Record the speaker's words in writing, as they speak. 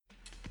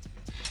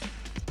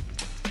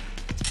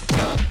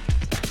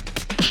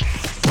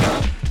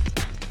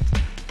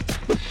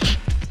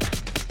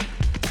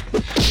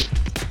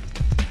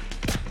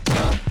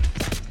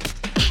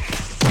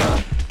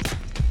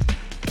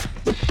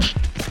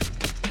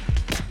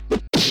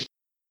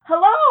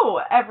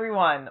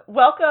everyone.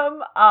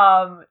 Welcome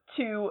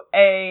to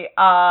a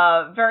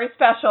very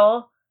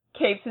special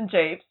Capes and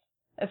Japes.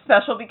 It's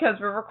special because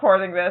we're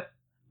recording this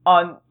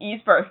on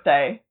E's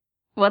birthday.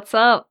 What's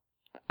up?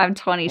 I'm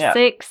 26.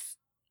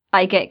 Yeah.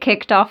 I get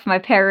kicked off my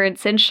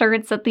parents'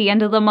 insurance at the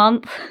end of the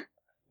month.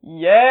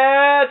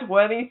 Yeah,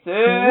 26!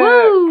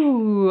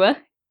 Woo!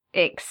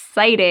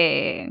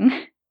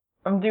 Exciting.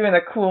 I'm doing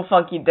a cool,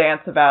 funky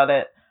dance about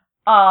it.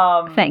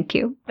 Thank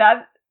you.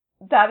 That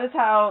is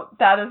how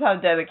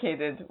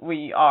dedicated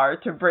we are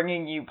to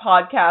bringing you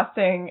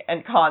podcasting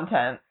and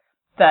content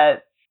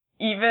that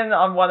even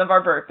on one of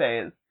our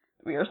birthdays,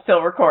 we are still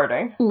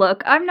recording.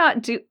 Look, I'm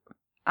not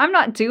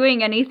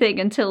doing anything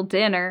until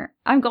dinner.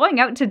 I'm going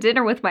out to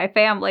dinner with my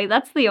family.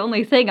 That's the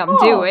only thing I'm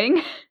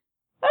doing.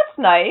 That's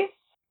nice.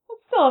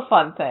 It's still a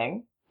fun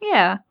thing.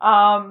 Yeah.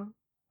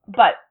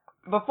 But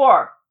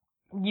before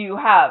you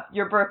have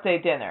your birthday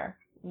dinner,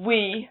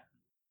 we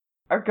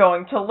are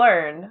going to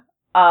learn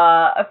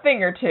a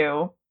thing or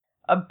two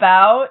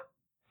about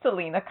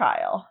Selina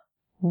Kyle.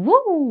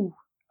 Woo!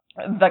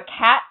 The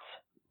cat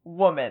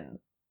woman.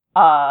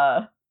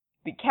 The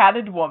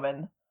catted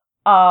woman.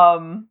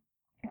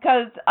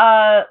 Because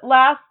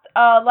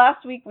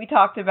last week we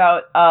talked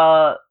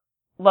about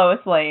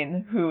Lois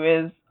Lane, who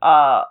is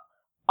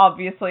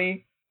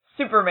obviously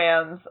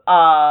Superman's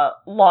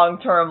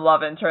long-term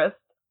love interest.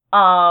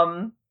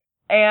 And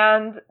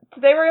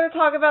today we're going to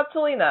talk about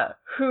Selina,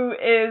 who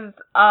is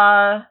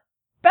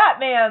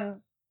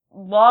Batman's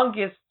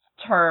longest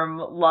term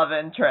love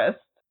interest.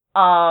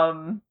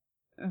 Though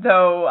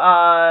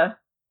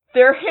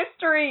their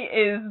history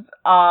is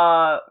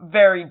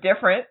very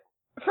different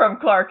from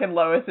Clark and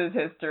Lois's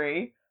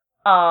history.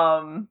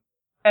 And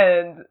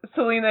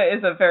Selina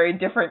is a very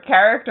different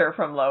character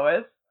from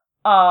Lois.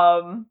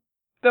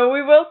 Though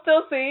we will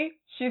still see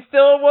she's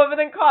still a woman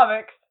in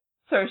comics,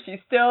 so she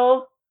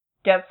still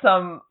gets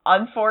some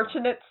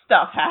unfortunate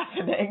stuff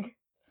happening.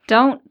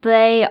 Don't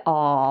they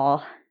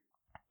all?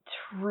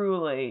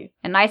 Truly.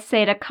 And I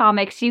say to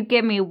comics, you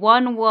give me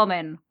one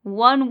woman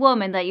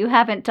that you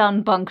haven't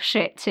done bunk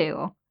shit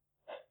to.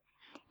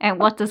 And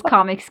what does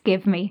comics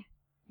give me?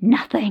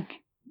 Nothing.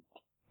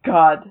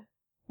 God,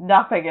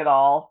 nothing at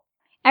all.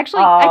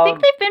 Actually, I think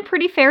they've been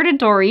pretty fair to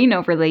Doreen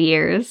over the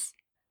years.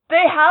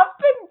 They have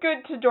been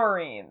good to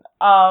Doreen.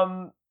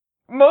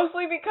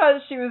 Mostly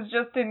because she was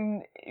just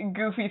in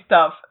goofy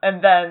stuff,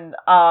 and then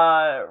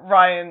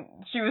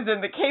she was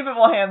in the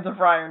capable hands of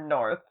Ryan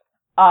North,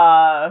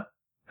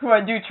 who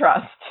I do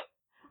trust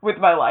with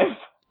my life.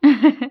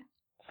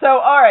 So,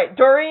 alright,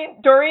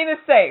 Doreen is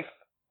safe.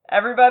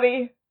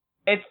 Everybody,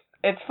 it's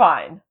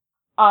fine.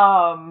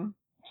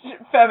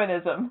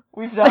 Feminism,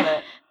 we've done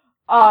it.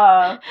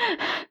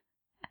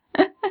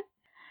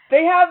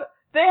 They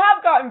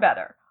have gotten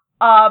better.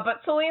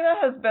 But Selina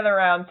has been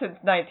around since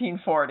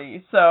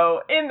 1940,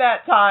 so in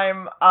that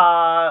time,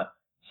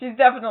 she's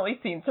definitely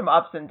seen some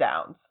ups and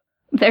downs.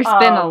 There's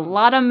been a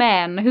lot of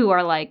men who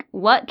are like,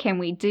 what can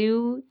we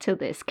do to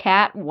this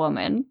cat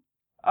woman?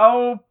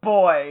 Oh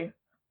boy.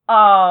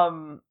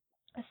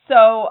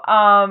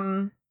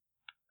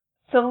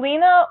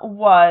 Selina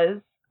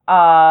was,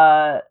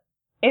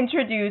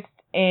 introduced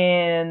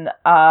in,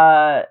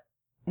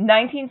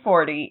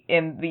 1940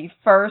 in the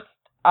first,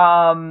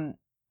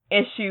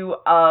 issue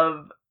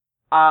of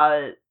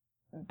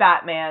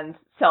Batman's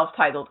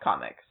self-titled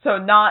comic. So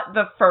not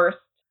the first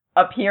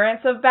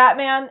appearance of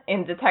Batman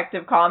in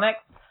Detective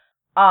Comics,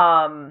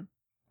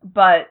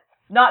 but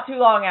not too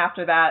long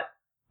after that,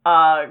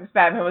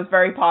 Batman was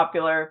very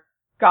popular,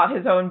 got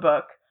his own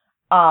book,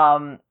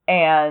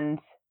 and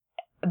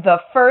the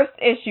first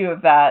issue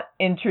of that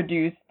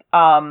introduced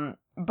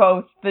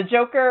both the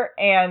Joker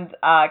and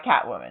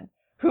Catwoman,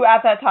 who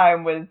at that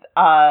time was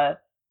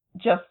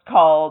just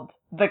called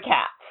the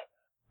Cat.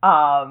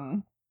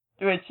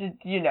 Which is,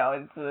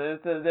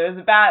 there's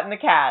a bat and a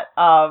cat.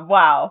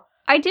 Wow.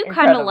 I do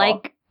kind of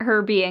like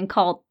her being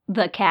called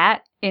the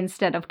Cat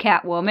instead of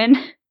Catwoman.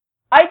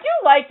 I do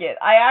like it.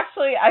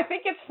 I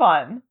think it's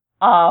fun.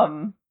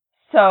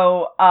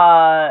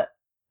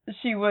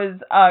 She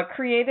was,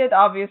 created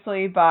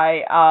obviously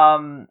by,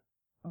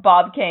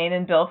 Bob Kane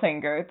and Bill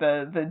Finger,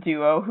 the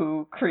duo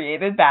who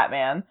created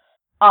Batman.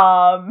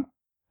 Bob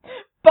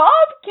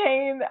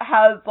Kane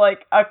has,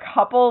 a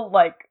couple,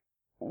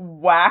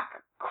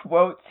 whack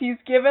quotes he's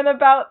given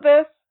about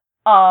this.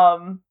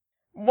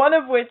 One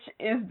of which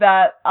is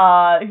that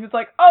he was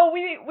like, "Oh,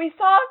 we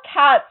saw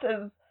cats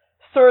as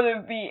sort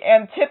of the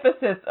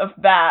antithesis of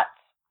bats.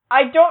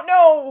 I don't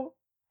know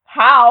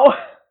how.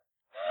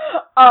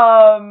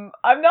 I'm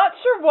not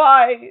sure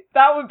why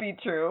that would be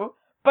true,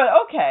 but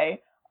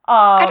okay."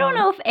 I don't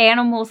know if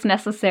animals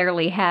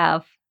necessarily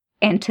have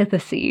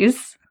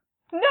antitheses.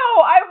 No,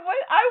 I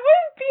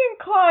wouldn't be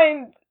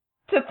inclined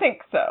to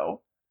think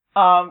so.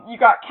 You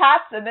got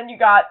cats, and then you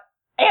got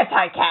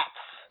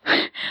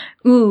anti-cats.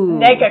 Ooh.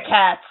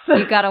 Nega-cats.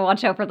 You gotta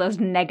watch out for those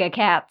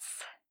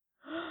nega-cats.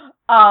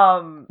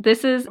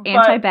 This is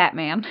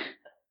anti-Batman.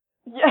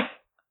 Yeah.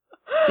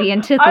 The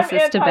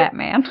antithesis to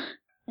Batman.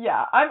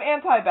 Yeah, I'm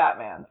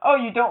anti-Batman. Oh,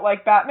 you don't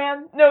like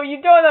Batman? No,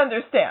 you don't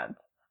understand.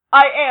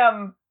 I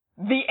am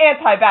the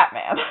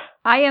anti-Batman.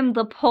 I am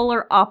the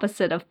polar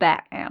opposite of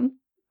Batman.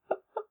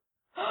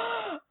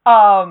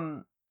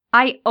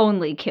 I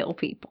only kill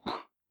people.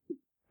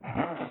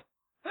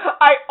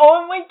 I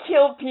only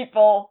kill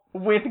people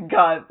with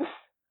guns.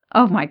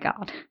 Oh my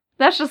god.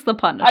 That's just the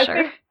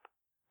Punisher.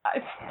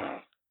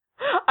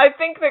 I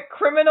think that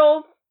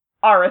criminals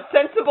are a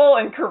sensible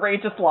and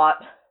courageous lot.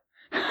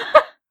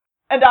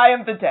 And I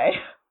am the day.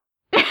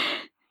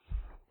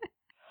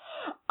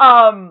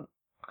 One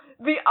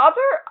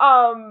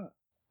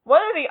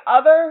of the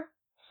other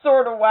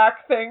sort of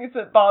whack things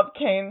that Bob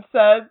Kane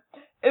said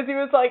is he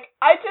was like,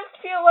 I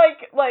just feel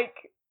like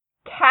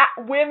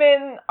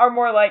women are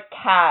more like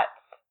cats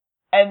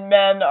and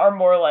men are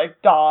more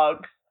like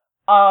dogs.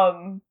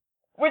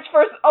 Which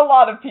for a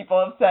lot of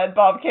people have said.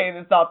 Bob Kane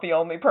is not the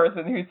only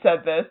person who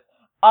said this.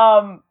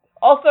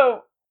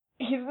 Also,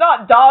 he's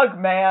not Dog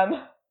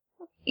Man.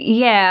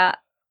 Yeah.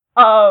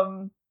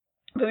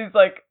 But he's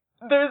like,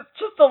 there's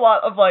just a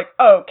lot of like,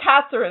 oh,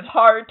 cats are as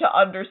hard to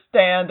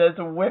understand as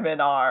women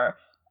are.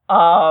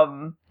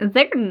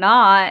 They're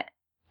not.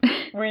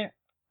 You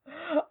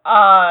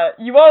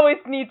always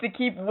need to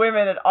keep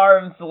women at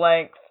arm's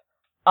length.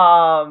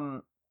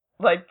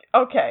 Like,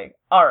 okay,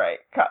 alright.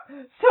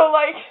 So,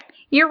 like...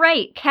 You're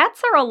right,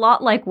 cats are a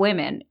lot like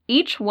women.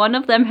 Each one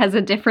of them has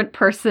a different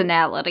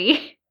personality.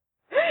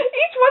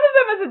 Each one of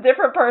them has a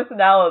different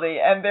personality,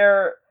 and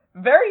they're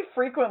very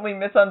frequently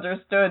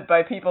misunderstood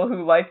by people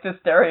who like to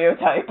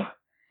stereotype.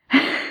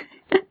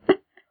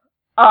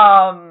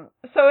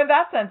 So in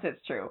that sense,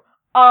 it's true.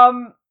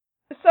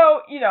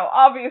 So,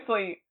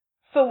 obviously,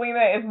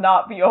 Selina is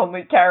not the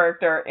only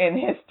character in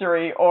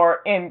history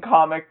or in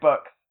comic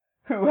books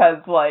who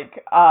has,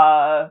 like,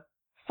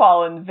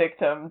 fallen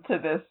victim to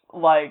this,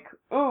 like,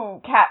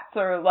 ooh, cats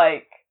are,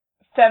 like,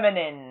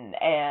 feminine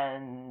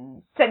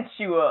and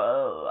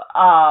sensual,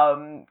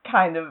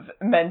 kind of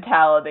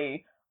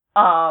mentality.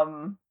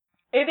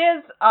 It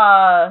is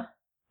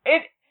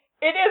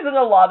in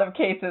a lot of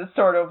cases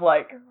sort of,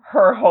 like,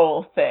 her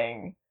whole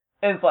thing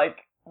is, like,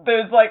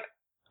 there's,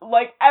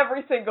 like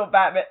every single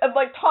Batman, and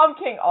like Tom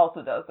King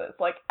also does this,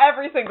 like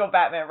every single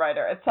Batman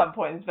writer at some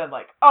point has been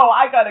like, oh,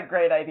 I got a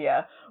great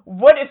idea.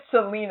 What if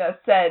Selina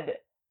said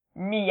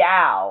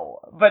meow,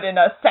 but in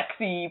a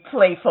sexy,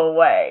 playful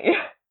way?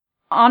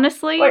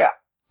 Honestly,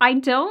 I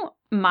don't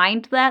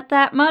mind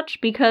that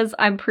much because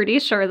I'm pretty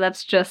sure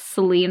that's just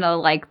Selina,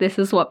 like, this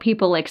is what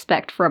people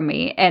expect from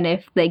me, and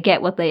if they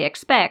get what they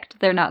expect,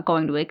 they're not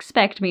going to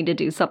expect me to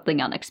do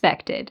something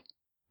unexpected.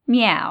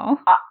 Meow.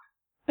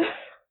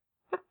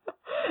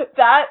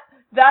 That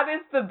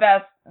is the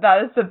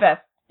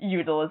best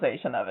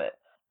utilization of it.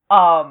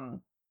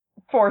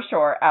 For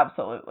sure,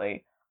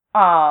 absolutely.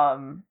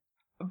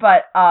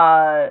 But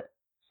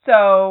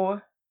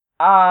so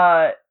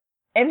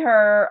in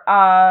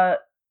her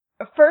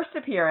first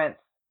appearance,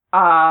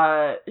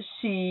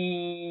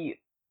 she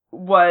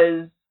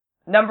was,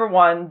 number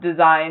one,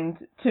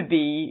 designed to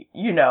be,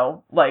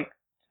 like,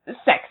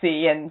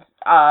 sexy and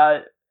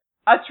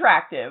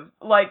attractive,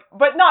 like,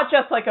 but not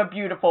just like a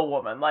beautiful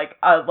woman, like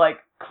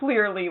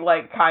clearly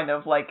like kind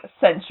of like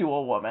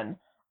sensual woman,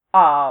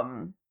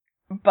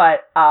 but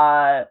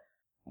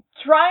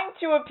trying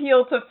to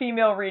appeal to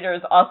female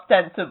readers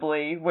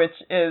ostensibly,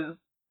 which is,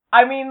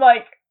 I mean,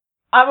 like,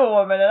 I'm a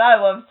woman and I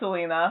love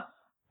Selina.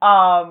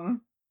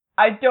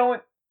 I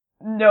don't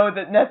know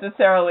that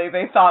necessarily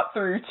they thought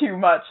through too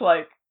much,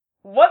 like,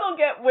 what'll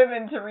get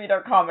women to read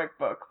our comic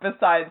book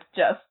besides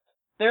just,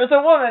 there's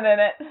a woman in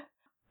it.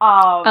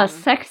 A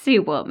sexy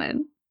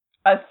woman.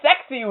 A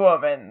sexy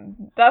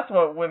woman. That's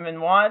what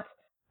women want.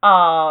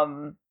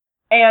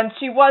 And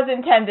she was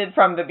intended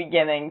from the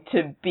beginning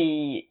to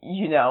be,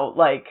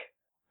 like,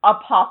 a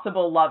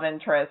possible love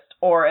interest,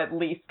 or at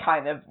least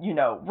kind of,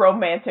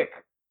 romantic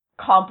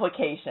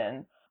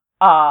complication,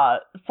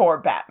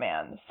 for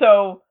Batman.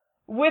 So,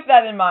 with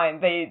that in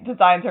mind, they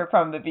designed her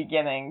from the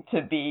beginning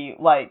to be,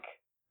 like,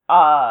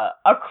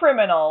 a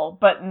criminal,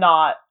 but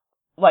not,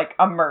 like,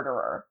 a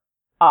murderer.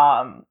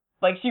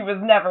 Like, she was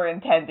never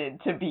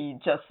intended to be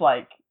just,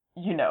 like,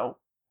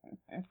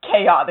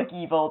 chaotic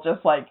evil,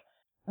 just, like,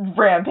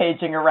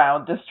 rampaging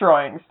around,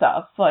 destroying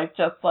stuff. Like,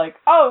 just, like,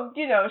 oh,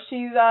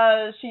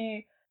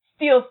 she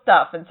steals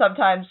stuff, and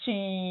sometimes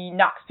she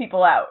knocks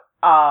people out.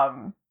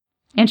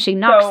 And she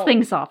knocks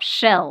things off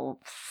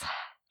shelves.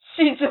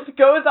 She just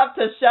goes up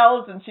to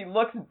shelves, and she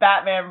looks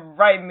Batman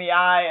right in the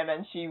eye, and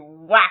then she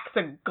whacks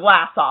a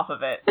glass off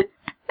of it.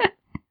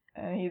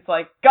 And he's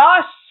like,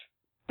 gosh,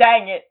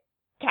 dang it,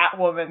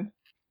 Catwoman,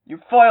 you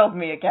foiled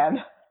me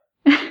again.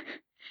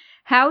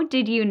 How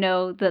did you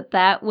know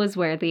that was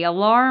where the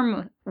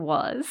alarm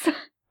was?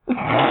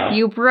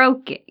 You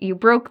broke it. You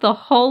broke the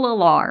whole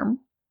alarm.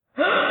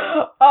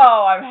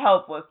 Oh, I'm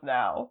helpless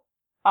now.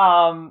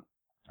 From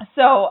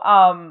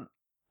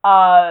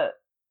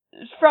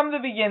the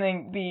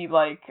beginning, the,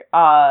 like,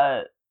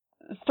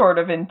 sort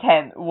of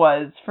intent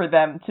was for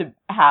them to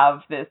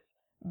have this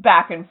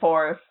back and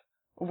forth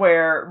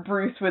where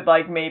Bruce would,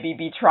 like, maybe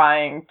be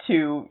trying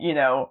to,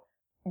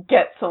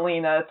 get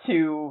Selina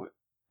to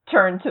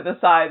turn to the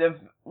side of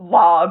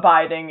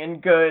law-abiding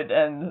and good,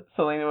 and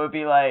Selina would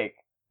be like,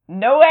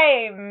 no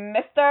way,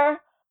 mister!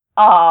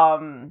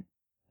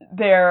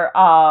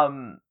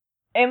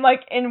 And,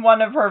 like, in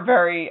one of her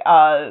very,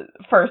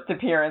 first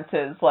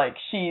appearances, like,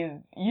 she's,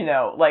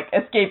 like,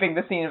 escaping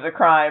the scene of the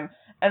crime,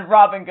 and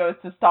Robin goes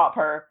to stop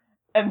her,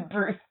 and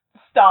Bruce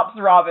stops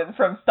Robin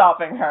from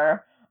stopping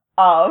her.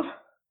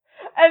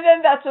 And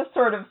then that just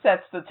sort of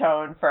sets the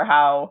tone for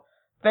how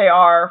they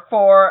are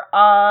for,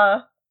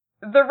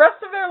 the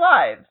rest of their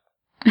lives.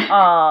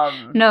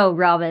 No,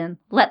 Robin,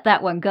 let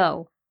that one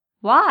go.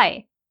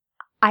 Why?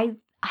 I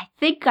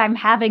think I'm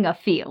having a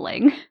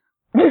feeling.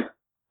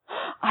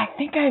 I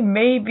think I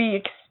may be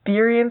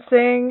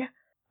experiencing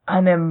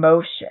an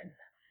emotion.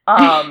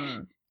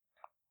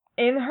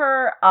 In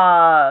her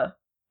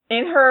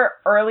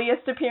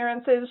earliest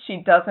appearances, she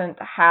doesn't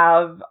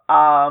have,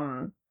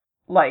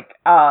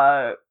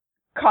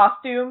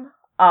 costume.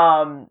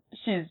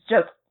 She's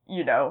just,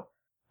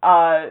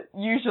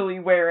 usually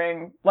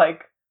wearing,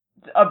 like,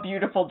 a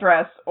beautiful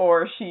dress,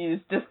 or she's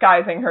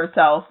disguising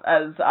herself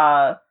as,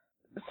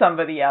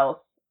 somebody else.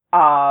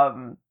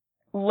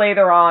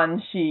 Later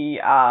on, she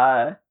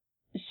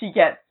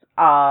gets,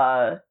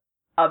 a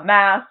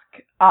mask,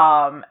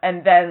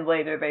 and then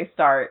later they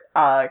start,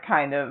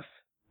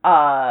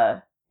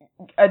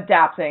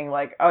 adapting,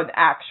 like, an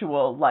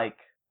actual, like,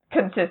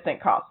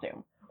 consistent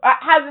costume. It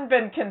hasn't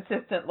been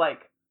consistent,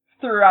 like,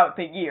 throughout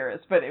the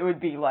years, but it would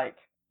be, like,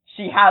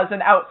 she has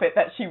an outfit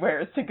that she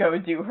wears to go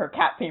do her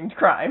cat-themed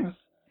crimes.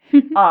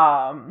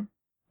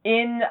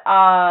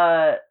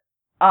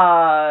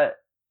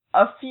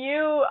 A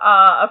few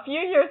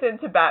years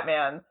into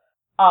Batman,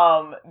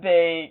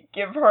 they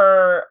give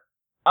her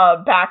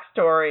a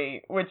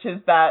backstory, which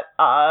is that,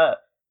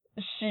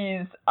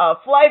 she's a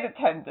flight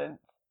attendant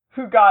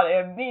who got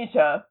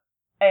amnesia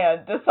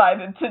and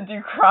decided to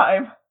do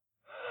crime.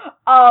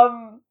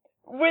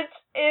 Which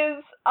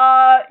is,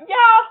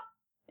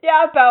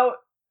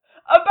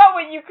 about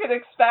what you could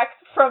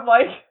expect from,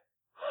 like,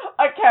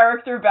 a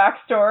character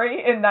backstory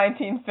in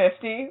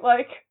 1950.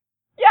 Like,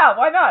 yeah,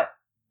 why not?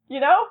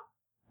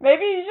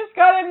 Maybe you just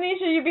got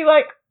amnesia, you'd be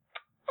like,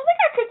 I think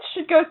I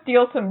should go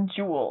steal some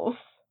jewels.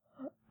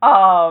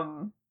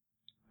 But,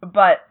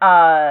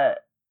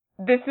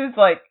 this is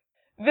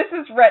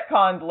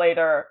retconned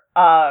later,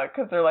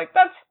 cause they're like,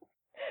 that's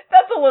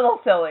a little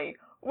silly,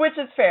 which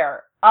is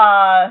fair.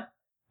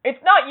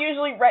 It's not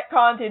usually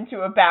retconned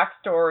into a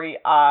backstory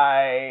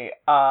I,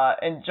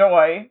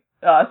 enjoy,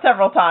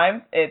 several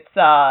times.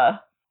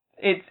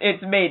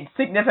 It's made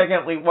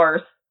significantly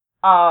worse.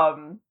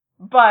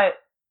 But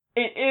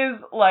it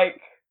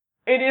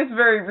is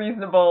very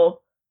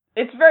reasonable.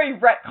 It's very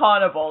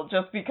retconnable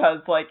just because,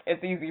 like,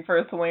 it's easy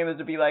for Selina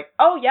to be like,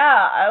 oh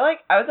yeah,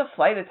 I was a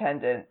flight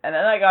attendant, and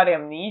then I got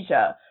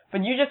amnesia,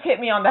 but you just hit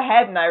me on the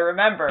head and I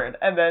remembered,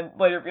 and then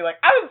later be like,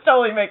 I was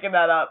totally making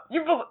that up.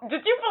 Did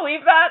you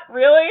believe that?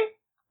 Really?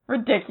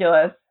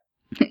 Ridiculous.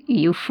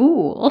 You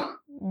fool.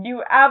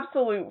 You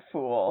absolute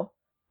fool.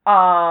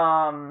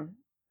 Then,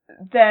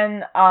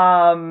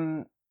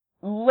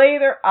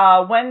 later,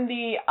 when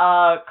the,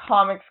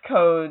 Comics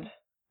Code,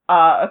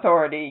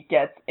 Authority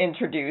gets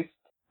introduced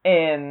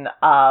in,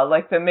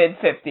 like, the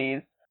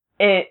mid-50s,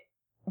 it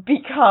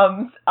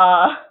becomes,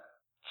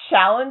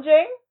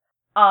 challenging,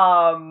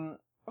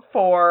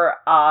 for,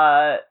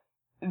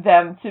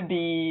 them to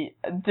be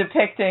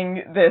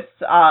depicting this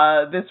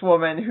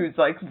woman who's,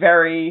 like,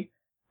 very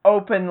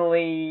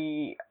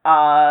openly,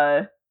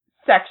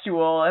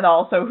 sexual, and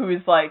also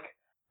who's, like,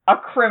 a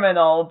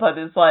criminal, but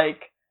is,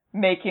 like,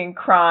 making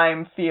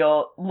crime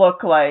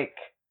look like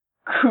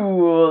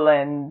cool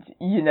and,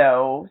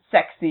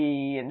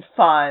 sexy and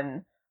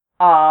fun.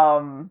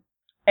 And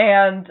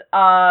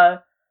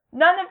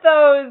none of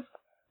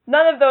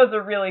those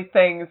are really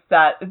things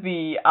that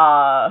the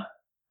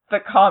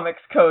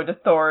Comics Code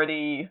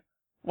Authority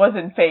was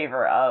in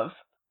favor of.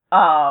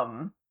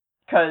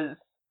 'Cause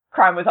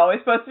crime was always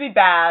supposed to be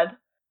bad,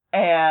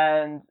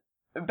 and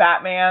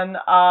Batman,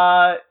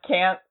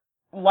 can't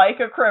like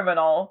a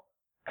criminal,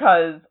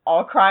 'cause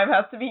all crime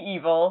has to be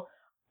evil.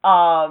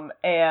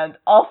 And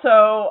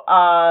also,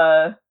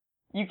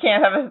 you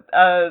can't have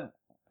a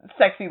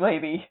sexy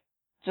lady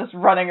just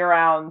running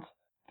around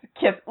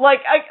kiss,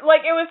 like it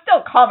was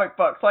still comic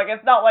books, like,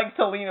 it's not like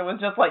Selina was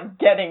just, like,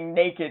 getting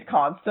naked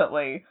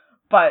constantly,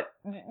 but,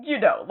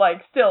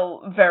 like,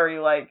 still very,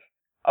 like,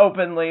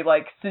 openly,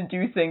 like,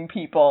 seducing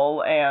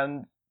people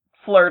and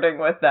flirting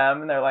with them,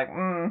 and they're like,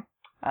 I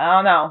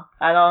don't know,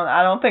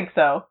 I don't think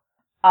so.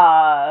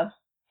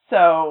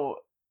 So,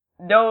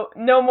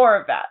 no more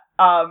of that.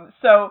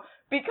 So,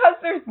 because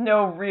there's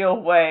no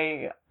real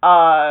way,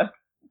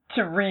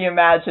 to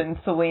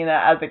reimagine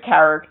Selina as a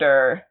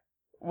character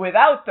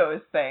without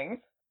those things,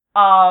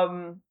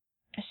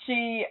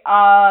 she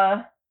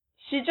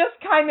just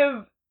kind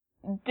of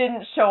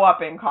didn't show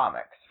up in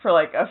comics for,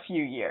 like, a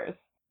few years.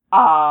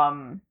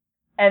 And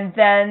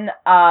then,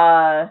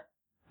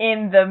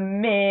 in the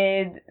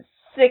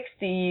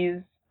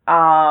 60s,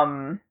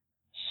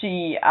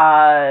 she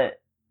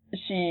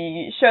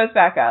shows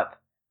back up.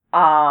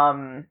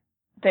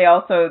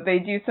 They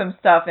do some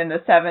stuff in the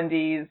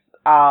 70s,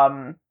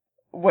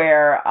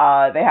 where,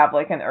 they have,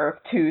 like, an Earth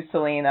 2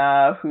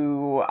 Selina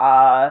who,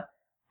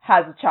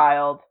 has a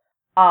child.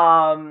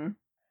 And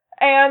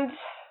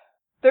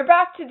they're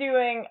back to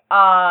doing,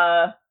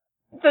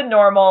 the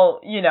normal,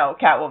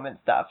 Catwoman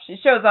stuff. She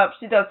shows up,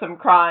 she does some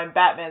crime,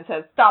 Batman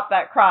says, stop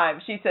that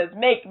crime. She says,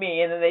 make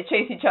me, and then they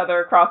chase each other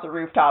across a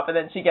rooftop, and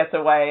then she gets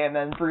away, and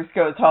then Bruce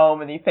goes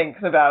home, and he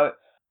thinks about,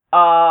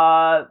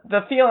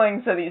 the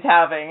feelings that he's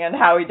having, and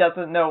how he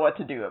doesn't know what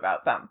to do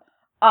about them.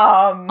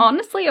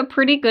 Honestly, a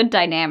pretty good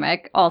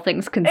dynamic, all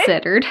things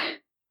considered.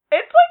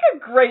 It's like a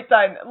great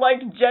dynamic. Like,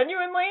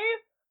 genuinely,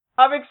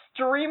 I'm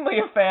extremely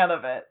a fan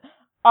of it.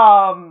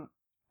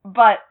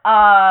 But,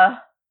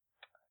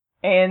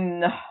 in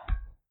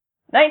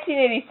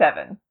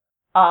 1987,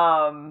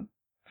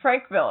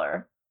 Frank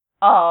Miller,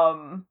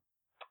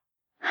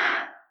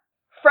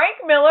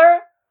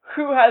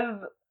 who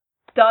has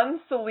done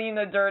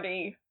Selina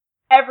dirty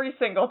every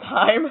single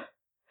time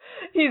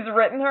he's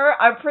written her,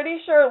 I'm pretty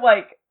sure,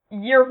 like,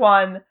 Year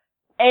One,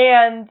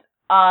 and,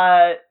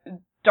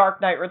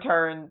 Dark Knight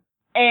Returns,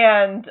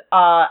 and,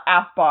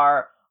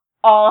 Aspar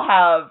all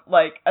have,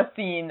 like, a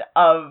scene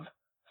of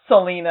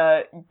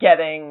Selina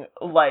getting,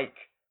 like,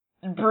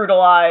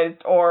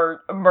 brutalized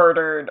or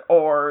murdered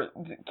or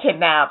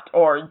kidnapped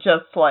or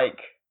just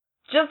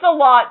a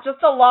lot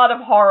of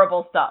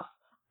horrible stuff.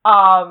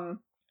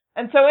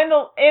 And so in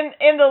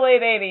the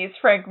late 80s,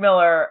 Frank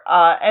Miller,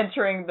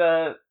 entering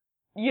the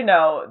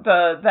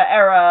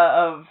era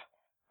of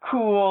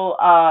cool,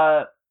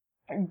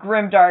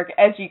 grimdark,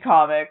 edgy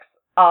comics,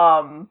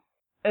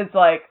 is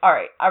like,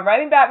 alright, I'm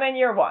writing Batman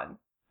Year One.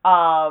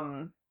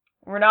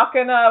 We're not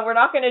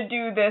gonna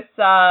do this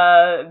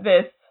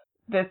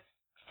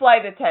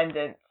flight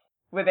attendant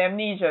with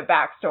amnesia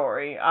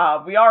backstory.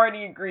 We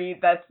already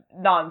agreed that's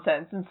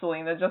nonsense and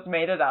Selina just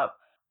made it up.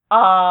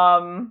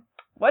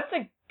 What's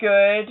a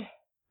good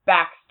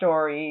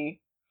backstory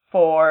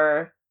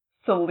for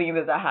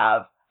Selina to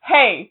have?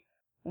 Hey,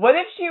 what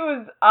if she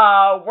was,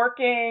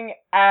 working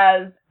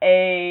as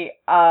a,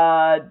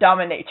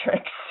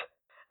 dominatrix?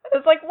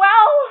 It's like,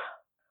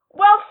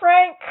 well,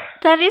 Frank.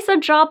 That is a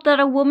job that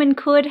a woman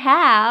could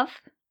have.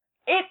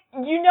 It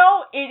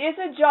is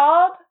a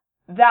job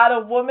that a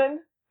woman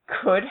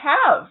could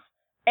have,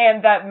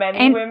 and that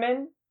many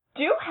women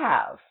do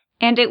have.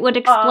 And it would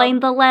explain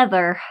the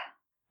leather.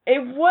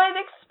 It would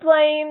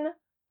explain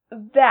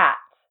that.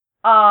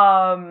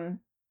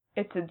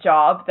 It's a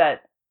job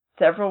that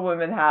several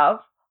women have.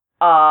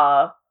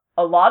 A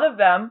lot of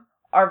them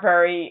are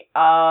very,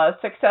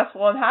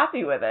 successful and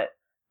happy with it.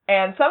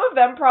 And some of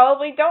them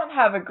probably don't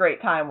have a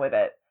great time with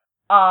it.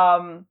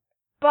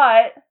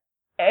 But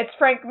it's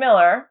Frank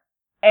Miller,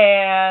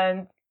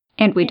 and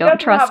we don't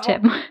trust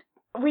him.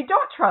 We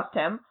don't trust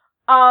him.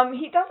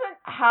 He doesn't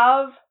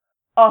have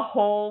a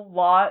whole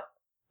lot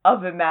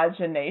of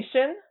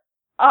imagination,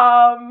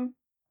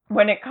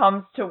 when it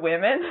comes to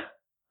women.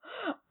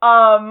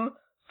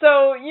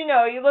 So,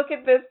 you look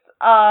at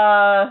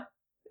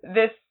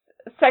this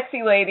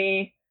sexy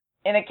lady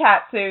in a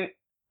catsuit,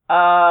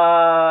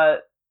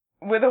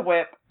 with a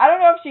whip. I don't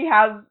know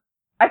if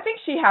I think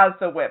she has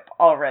the whip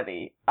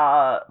already,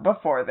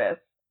 before this.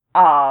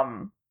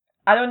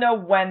 I don't know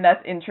when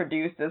that's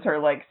introduced as her,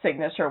 like,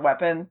 signature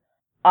weapon.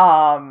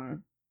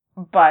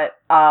 But,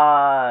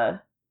 I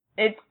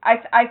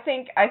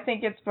think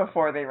it's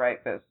before they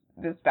write this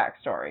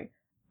backstory.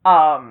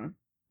 The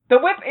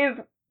whip is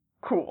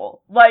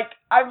cool. Like,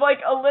 I'm,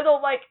 like, a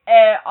little, like,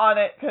 on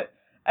it,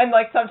 and,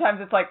 like, sometimes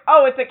it's like,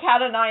 oh, it's a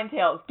cat of nine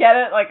tails. Get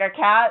it? Like, a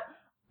cat?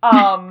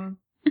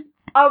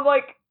 I'm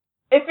like,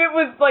 if it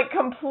was, like,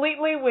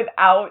 completely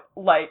without,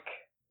 like,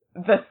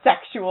 the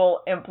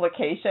sexual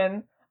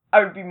implication, I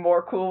would be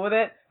more cool with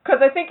it.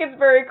 Because I think it's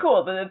very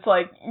cool that it's,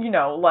 like,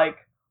 like,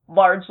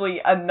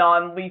 largely a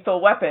non-lethal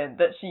weapon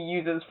that she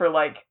uses for,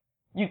 like,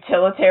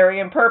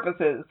 utilitarian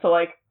purposes to,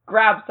 like,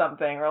 grab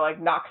something or, like,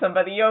 knock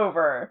somebody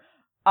over.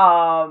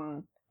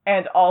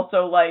 And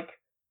also, like,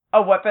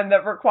 a weapon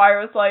that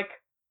requires, like,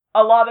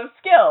 a lot of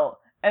skill.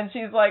 And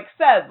she's, like,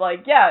 said,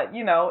 like, yeah,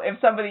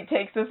 if somebody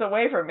takes this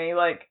away from me,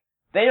 like,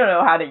 they don't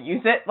know how to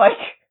use it. Like,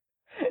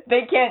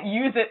 they can't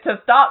use it to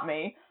stop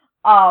me.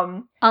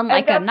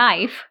 Unlike a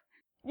knife.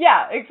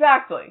 Yeah,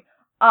 exactly.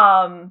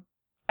 And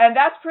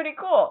that's pretty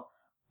cool.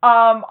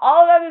 All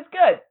of that is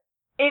good.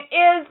 It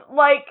is,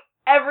 like,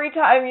 every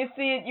time you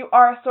see it, you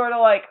are sort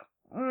of like,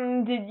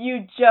 did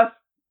you just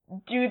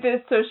do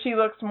this so she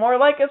looks more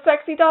like a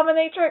sexy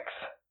dominatrix?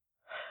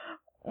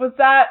 Was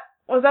that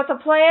the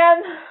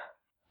plan?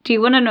 Do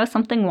you want to know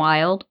something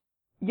wild?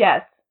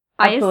 Yes,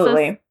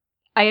 absolutely.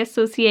 I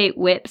associate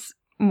whips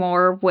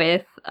more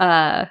with,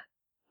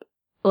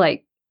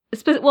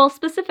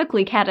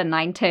 specifically Cat o'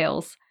 Nine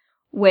Tails,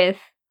 with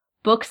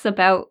books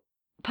about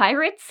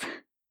pirates.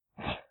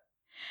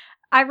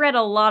 I read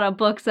a lot of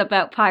books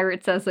about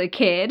pirates as a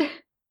kid.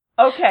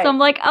 Okay. So I'm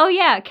like, oh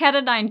yeah, Cat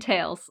o' Nine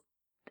Tails.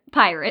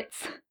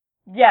 Pirates.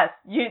 Yes,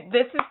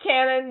 this is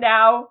canon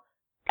now,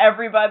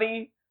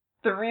 everybody.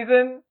 The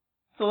reason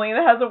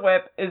Selena has a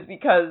whip is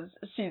because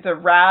she's a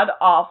rad,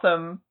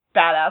 awesome,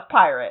 badass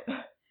pirate.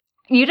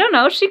 You don't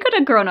know, she could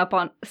have grown up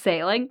on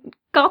sailing.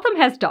 Gotham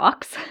has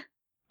docks.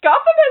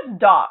 Gotham has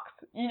docks.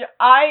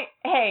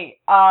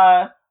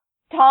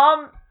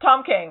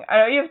 Tom King, I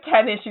know you have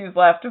 10 issues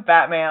left of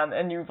Batman,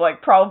 and you've,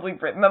 like, probably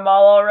written them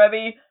all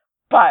already,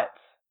 but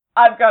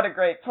I've got a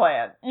great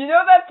plan. You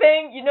know that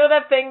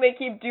thing they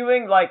keep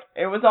doing, like,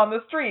 it was on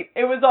the street,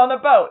 it was on a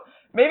boat.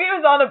 Maybe it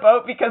was on a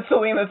boat because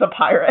Selena's a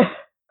pirate.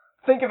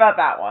 Think about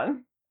that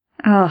one.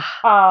 Ugh.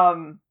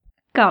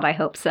 God, I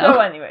hope so. So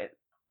anyways,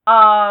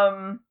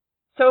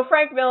 so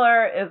Frank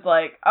Miller is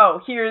like,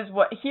 oh, here's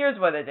what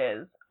it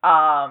is.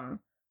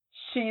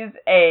 She's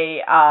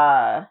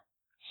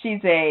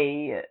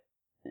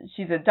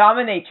a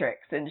dominatrix,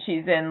 and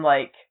she's in,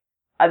 like,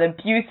 an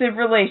abusive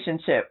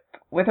relationship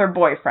with her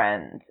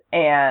boyfriend,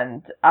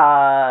 and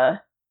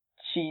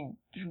she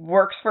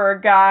works for a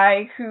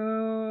guy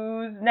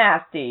who's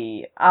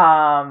nasty,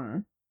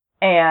 and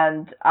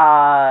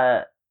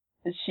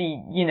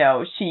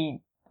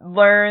she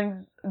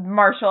learns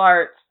martial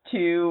arts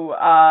to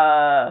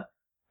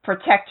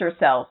protect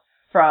herself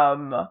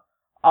from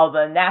all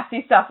the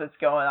nasty stuff that's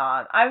going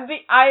on.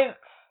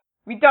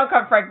 We dunk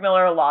on Frank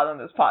Miller a lot on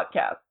this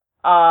podcast.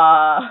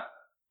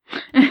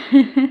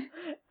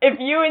 If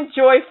you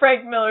enjoy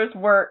Frank Miller's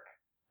work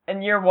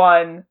in year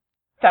one,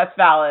 that's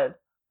valid.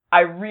 I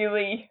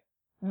really,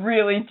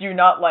 really do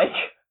not like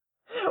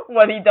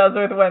what he does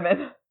with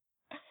women.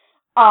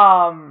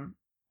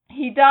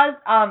 He does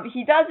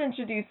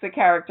introduce the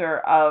character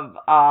of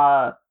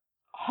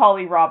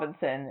Holly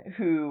Robinson,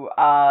 who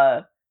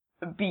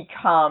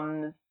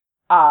becomes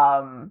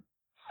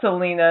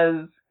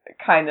Selena's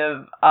kind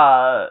of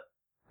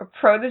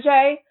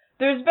protege.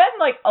 There's been,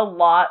 like, a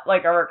lot,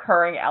 like, a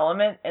recurring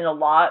element in a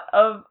lot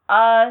of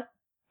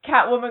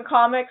Catwoman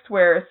comics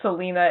where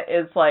Selena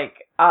is,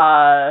 like,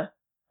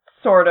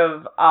 sort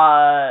of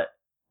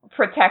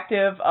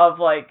protective of,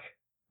 like,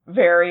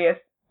 various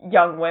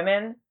young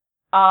women,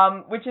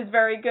 which is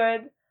very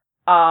good.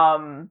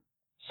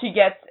 She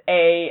gets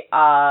a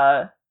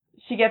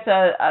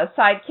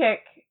sidekick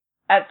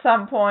at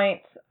some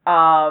point.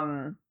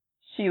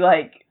 She's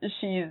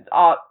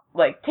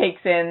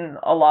takes in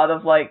a lot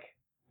of, like,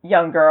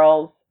 young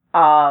girls.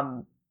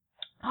 Holly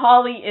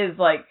is,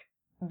 like,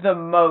 the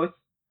most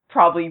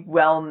probably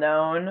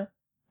well-known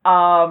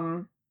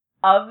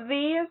of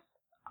these,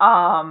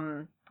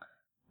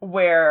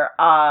 where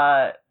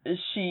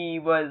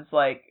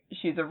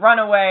she's a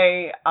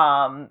runaway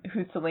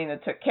who Selena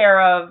took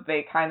care of.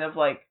 They kind of,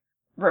 like,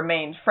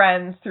 remained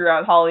friends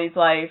throughout Holly's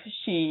life.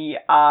 She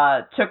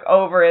took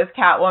over as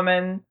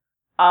Catwoman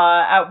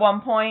at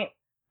one point.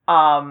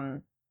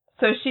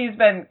 So she's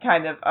been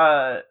kind of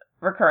a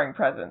recurring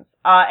presence.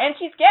 And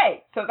she's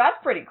gay, so that's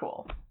pretty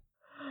cool.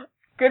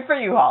 Good for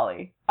you,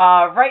 Holly.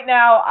 Right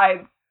now,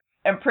 I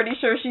am pretty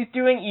sure she's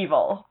doing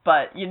evil,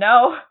 but, you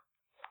know,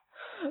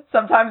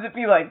 sometimes it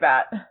be like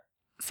that.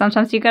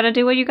 Sometimes you gotta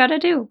do what you gotta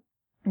do.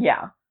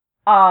 Yeah.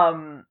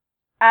 Holly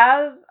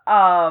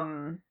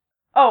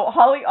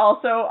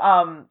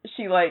also,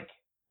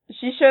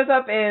 she shows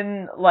up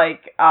in,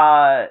 like,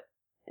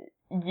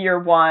 year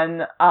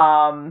one,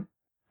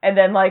 and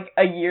then, like,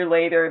 a year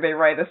later, they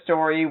write a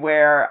story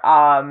where,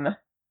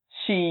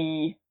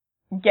 she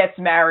gets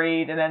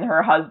married, and then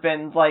her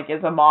husband, like,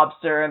 is a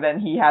mobster, and then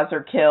he has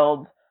her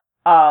killed,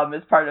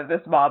 as part of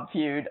this mob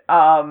feud.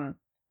 And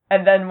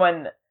then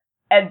when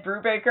Ed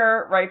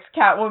Brubaker writes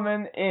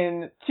Catwoman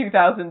in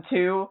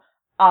 2002,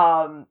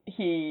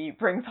 he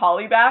brings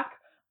Holly back,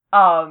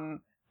 and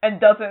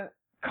doesn't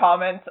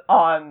comment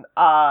on,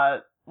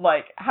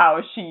 like,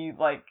 how she,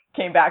 like,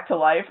 came back to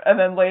life, and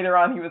then later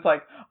on he was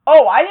like,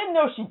 oh, I didn't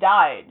know she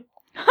died.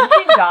 Did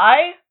she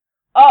die?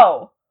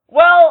 Oh,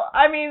 well,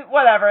 I mean,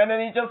 whatever, and then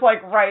he just,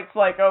 like, writes,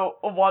 like, a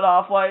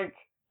one-off, like,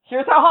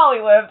 here's how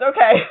Holly lived,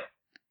 okay.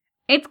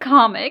 It's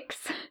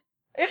comics.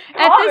 It's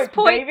comics,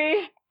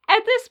 baby!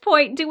 At this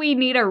point, do we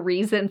need a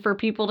reason for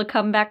people to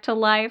come back to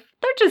life?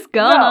 They're just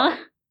gonna. No,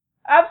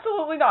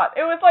 absolutely not.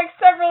 It was, like,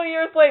 several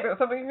years later,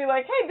 somebody would be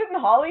like, hey, didn't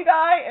Holly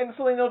die? And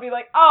Selena will be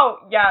like,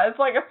 oh, yeah, it's,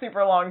 like, a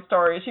super long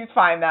story. She's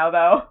fine now,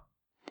 though.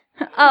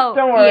 Oh,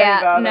 don't worry yeah,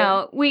 about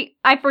no,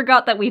 I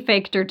forgot that we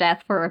faked her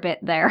death for a bit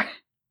there.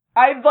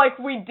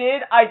 We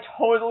did. I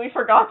totally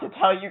forgot to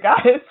tell you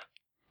guys.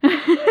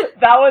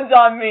 That one's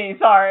on me,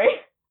 sorry.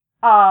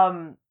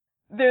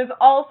 There's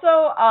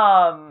also,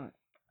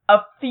 a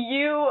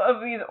few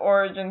of these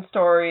origin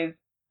stories,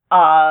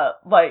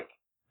 like,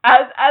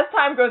 as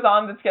time goes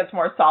on, this gets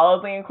more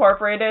solidly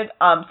incorporated.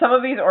 Some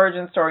of these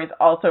origin stories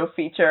also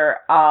feature,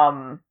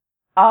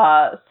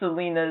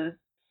 Selena's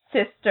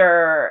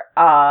sister,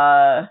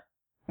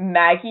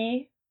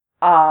 Maggie,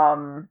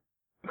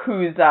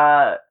 who's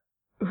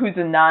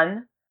a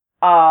nun,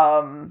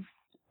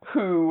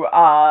 who,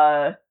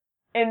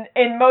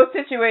 in most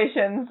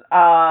situations,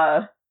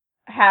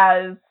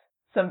 has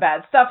some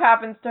bad stuff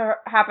happen to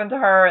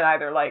her, and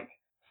either, like,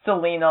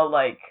 Selena,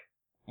 like,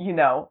 you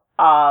know,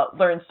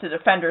 learns to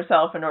defend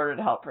herself in order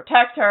to help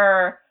protect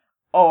her,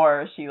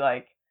 or she,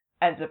 like,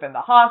 ends up in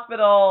the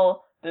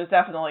hospital. There's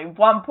definitely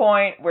one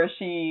point where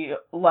she,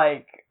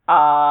 like,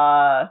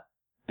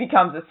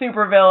 becomes a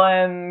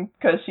supervillain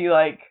because she,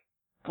 like,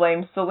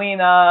 blames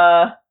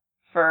Selena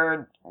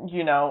for,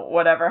 you know,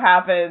 whatever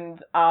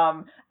happened.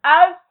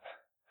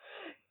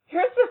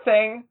 Here's the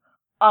thing,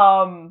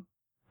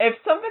 if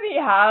somebody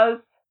has,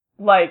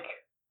 like,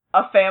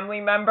 a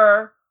family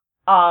member,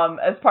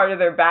 as part of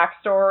their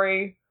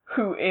backstory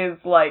who is,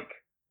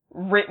 like,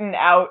 written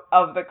out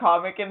of the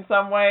comic in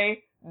some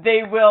way,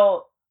 they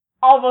will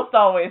almost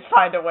always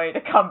find a way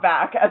to come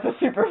back as a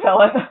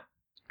supervillain.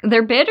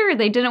 They're bitter.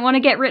 They didn't want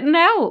to get written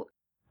out.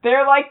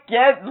 They're like,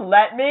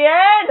 let me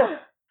in!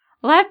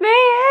 Let me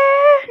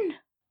in!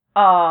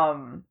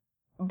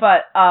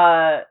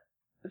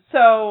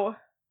 So,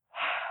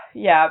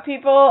 yeah,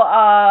 people,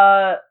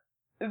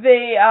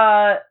 they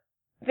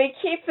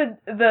keep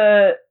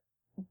the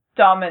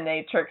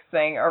dominatrix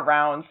thing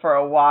around for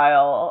a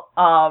while.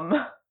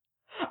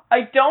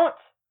 I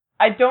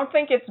don't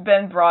think it's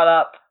been brought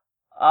up,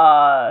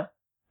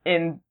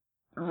 in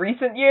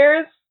recent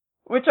years,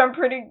 which I'm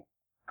pretty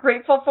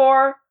grateful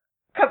for,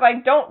 because I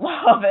don't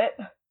love it.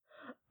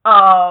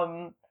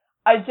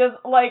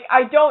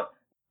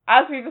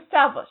 As we've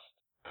established,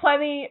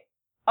 plenty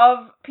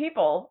of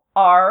people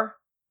are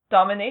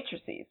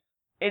dominatrices.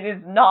 It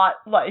is not,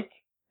 like,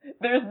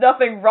 there's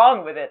nothing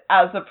wrong with it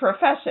as a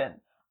profession.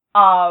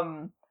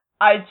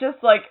 I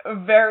just, like,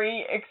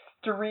 very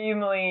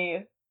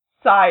extremely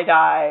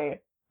side-eye,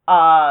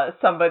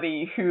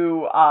 somebody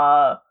who,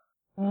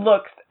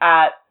 looks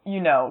at, you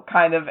know,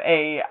 kind of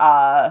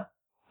a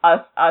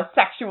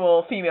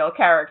sexual female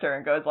character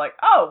and goes like,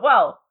 oh,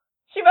 well,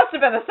 she must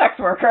have been a sex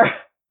worker.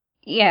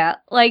 Yeah,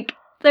 like,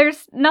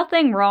 there's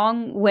nothing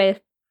wrong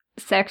with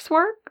sex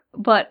work,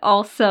 but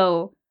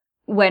also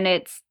when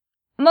it's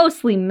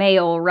mostly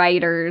male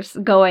writers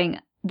going,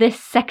 this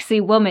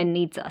sexy woman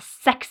needs a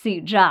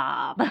sexy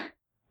job.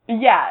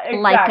 Yeah, exactly.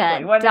 Like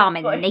a when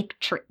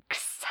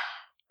dominatrix.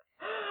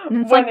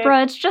 And it's like,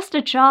 bruh, it's just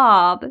a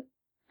job.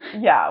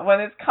 Yeah,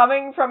 when it's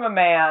coming from a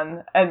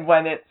man, and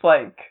when it's,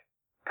 like,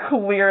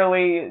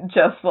 clearly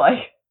just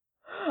like,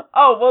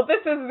 oh, well,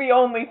 this is the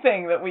only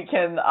thing that we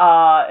can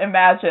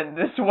imagine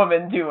this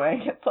woman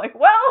doing. It's like,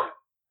 well,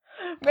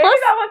 maybe plus,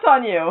 that one's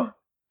on you.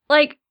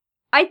 Like,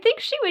 I think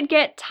she would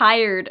get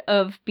tired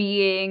of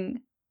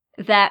being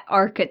that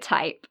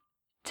archetype.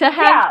 To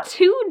have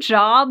two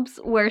jobs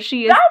where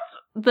she is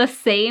the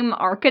same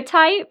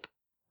archetype.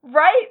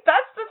 Right?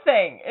 That's the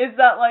thing, is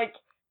that, like,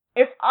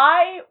 if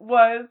I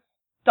was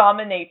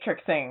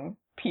dominatrixing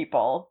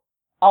people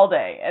all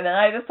day, and then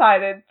I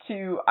decided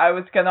I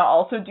was gonna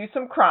also do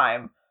some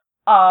crime,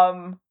 I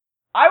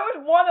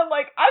would wanna,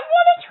 like, I'd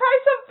wanna try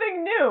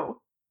something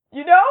new,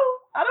 you know?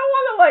 I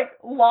don't wanna, like,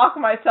 lock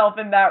myself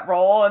in that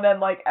role, and then,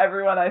 like,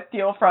 everyone I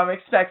steal from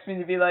expects me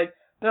to be like,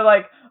 they're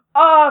like,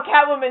 oh,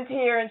 Catwoman's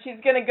here, and she's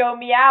gonna go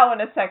meow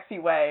in a sexy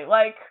way.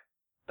 Like,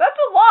 that's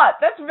a lot.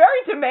 That's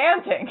very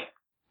demanding.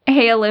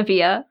 Hey,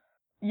 Olivia.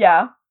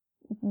 Yeah?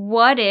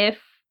 What if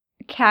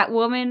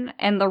Catwoman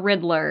and the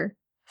Riddler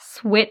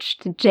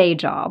switched J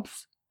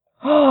jobs?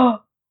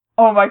 Oh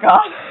my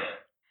god.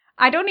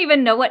 I don't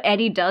even know what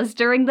Eddie does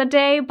during the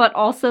day, but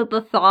also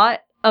the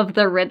thought of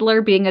the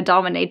Riddler being a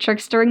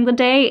dominatrix during the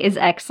day is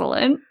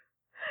excellent.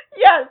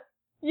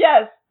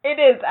 Yes, it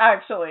is,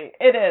 actually.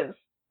 It is.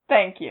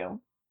 Thank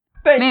you.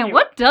 Thank you.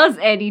 What does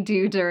Eddie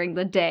do during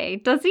the day?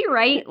 Does he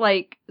write,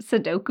 like,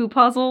 Sudoku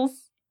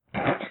puzzles? He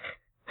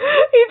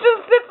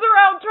just sits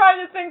around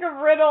trying to think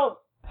of riddles.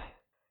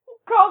 He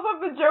calls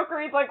up the Joker,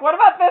 he's like, what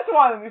about this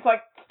one? And he's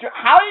like,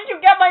 how did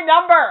you get my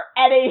number,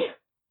 Eddie?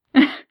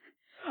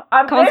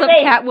 I'm calls busy.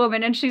 Up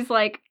Catwoman, and she's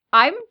like,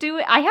 I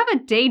have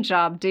a day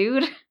job,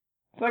 dude.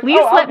 Like,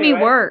 please let me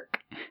work.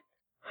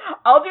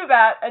 I'll do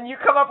that, and you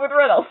come up with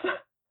riddles.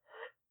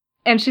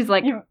 And she's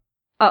like,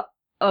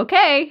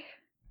 okay.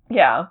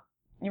 Yeah.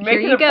 You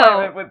make an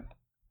appointment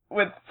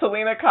with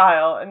Selena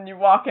Kyle, and you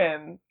walk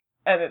in,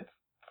 and it's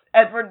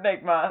Edward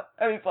Nygma,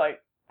 and he's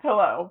like,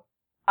 hello.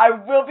 I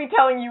will be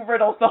telling you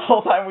riddles the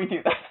whole time we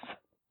do this.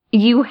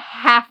 You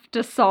have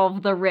to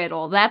solve the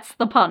riddle. That's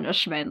the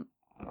punishment.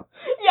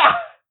 Yeah.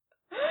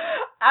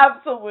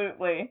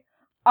 Absolutely.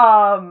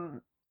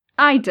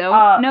 I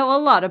don't know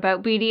a lot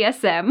about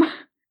BDSM,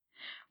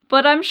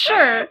 but I'm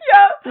sure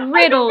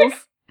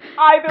riddles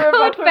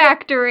could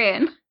factor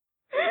in.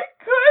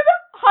 Could,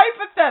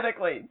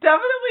 hypothetically.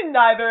 Definitely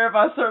neither of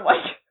us are,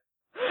 like,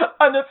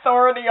 an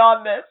authority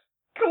on this,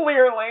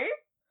 clearly.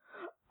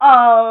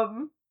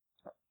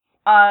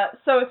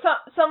 So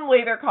some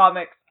later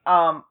comics,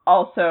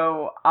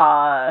 also,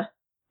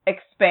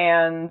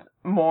 expand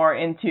more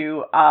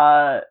into,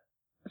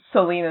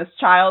 Selena's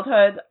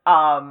childhood.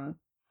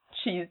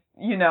 She's,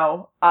 you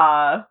know,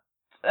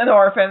 an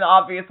orphan,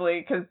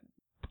 obviously, because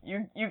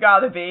you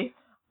gotta be.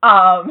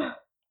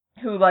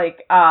 Who,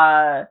 like,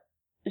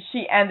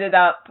 she ended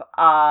up,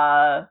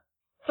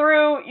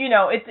 through, you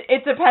know,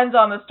 it depends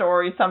on the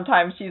story.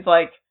 Sometimes she's,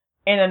 like,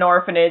 in an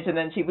orphanage, and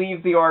then she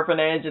leaves the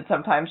orphanage, and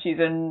sometimes she's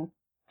in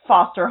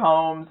foster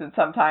homes, and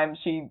sometimes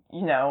she,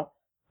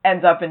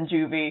 ends up in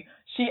juvie.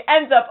 She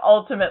ends up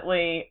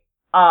ultimately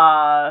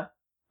on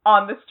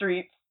the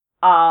streets,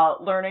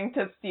 learning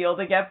to steal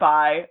to get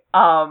by.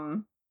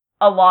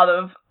 A lot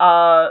of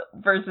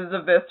versions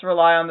of this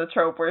rely on the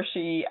trope where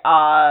she,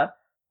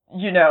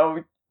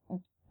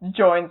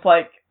 joins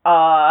like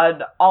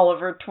an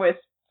Oliver Twist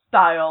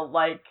style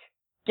like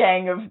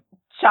gang of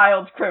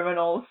child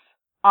criminals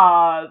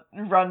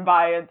run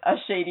by a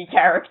shady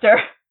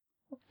character.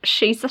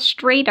 She's a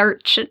street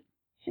urchin.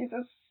 She's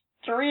a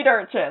street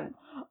urchin.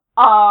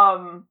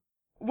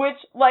 Which,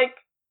 like,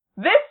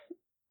 this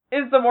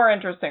is the more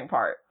interesting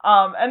part.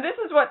 And this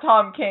is what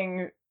Tom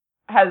King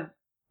has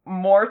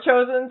more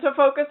chosen to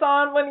focus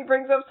on when he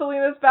brings up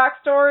Selena's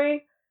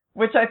backstory,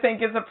 which I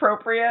think is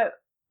appropriate.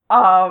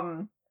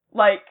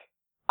 Like,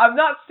 I'm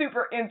not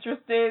super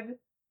interested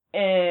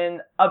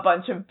in a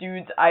bunch of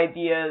dudes'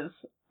 ideas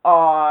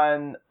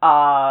on,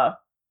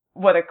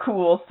 what a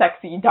cool,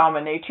 sexy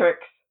dominatrix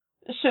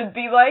should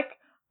be like.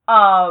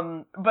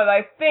 But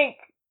I think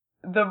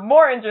the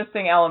more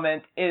interesting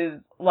element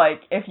is,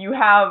 like, if you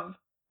have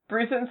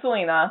Bruce and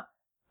Selena,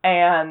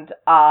 and,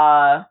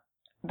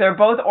 they're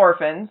both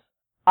orphans,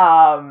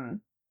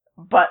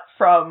 but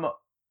from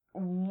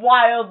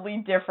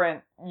wildly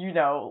different,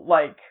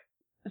 like,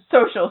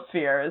 social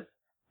spheres,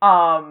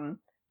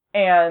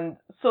 and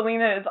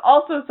Selena is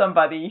also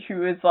somebody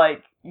who is,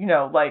 like,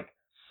 like,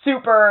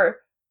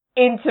 super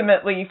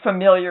intimately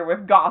familiar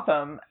with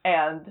Gotham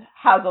and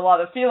has a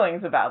lot of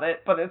feelings about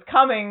it, but is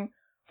coming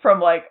from,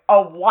 like,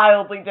 a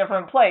wildly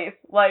different place.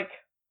 Like,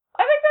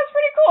 I think that's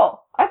pretty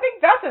cool. I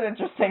think that's an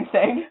interesting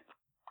thing.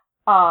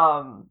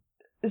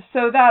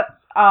 So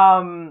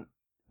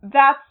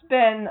that's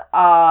been,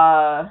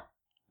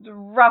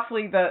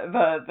 roughly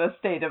the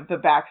state of the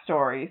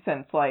backstory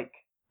since, like,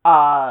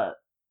 the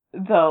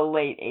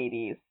late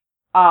 80s.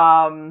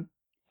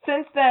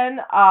 Since then,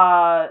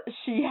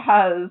 she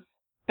has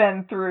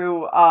been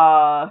through,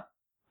 a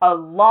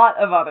lot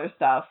of other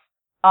stuff.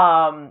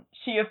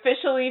 She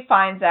officially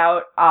finds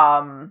out,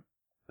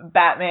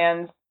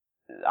 Batman's,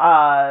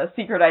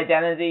 secret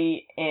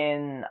identity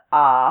in,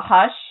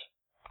 Hush,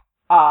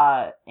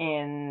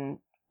 in,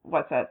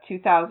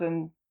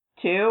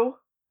 2002?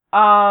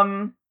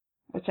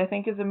 Which I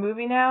think is a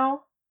movie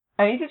now.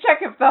 I need to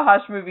check if the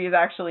Hush movie is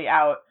actually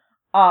out.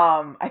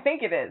 I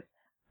think it is.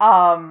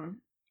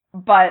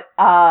 But,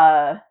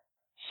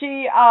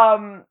 she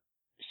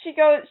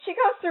goes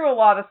through a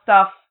lot of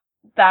stuff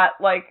that,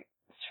 like,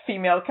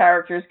 female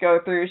characters go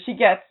through. She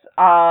gets,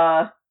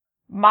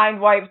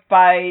 mind wiped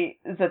by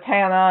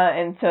Zatanna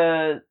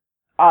into,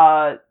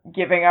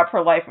 giving up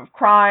her life of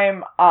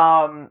crime,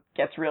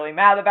 gets really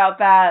mad about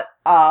that.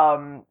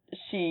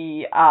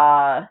 She,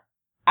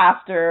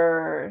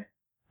 after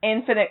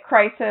Infinite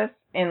Crisis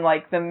in,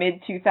 like, the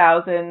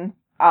mid-2000s,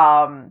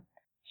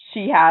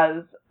 she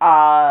has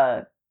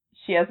a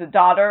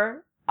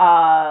daughter,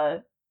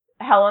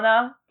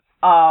 Helena,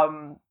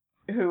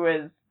 who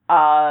is,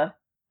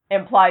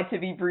 implied to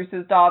be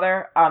Bruce's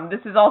daughter.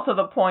 This is also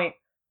the point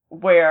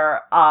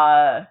where,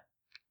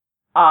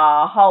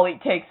 Holly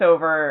takes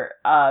over,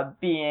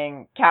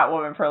 being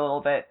Catwoman for a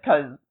little bit,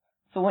 because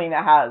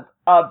Selena has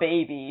a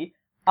baby.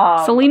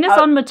 Selena's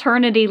on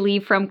maternity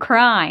leave from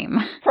crime.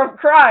 From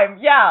crime,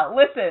 yeah,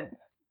 listen.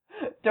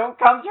 Don't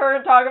come to her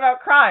and talk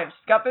about crime.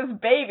 She's got this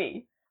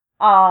baby.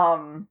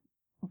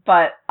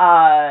 But,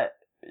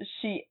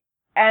 she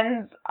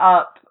ends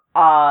up,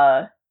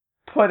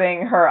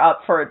 putting her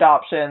up for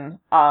adoption,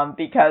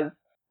 because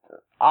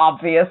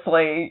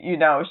obviously,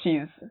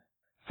 she's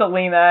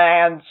Selena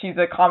and she's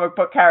a comic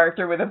book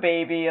character with a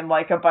baby, and,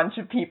 like, a bunch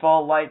of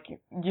people, like,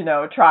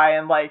 try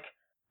and, like,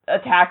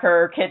 attack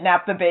her,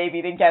 kidnap the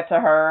baby to get to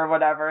her or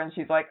whatever, and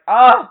she's like,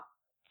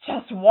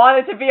 just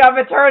wanted to be on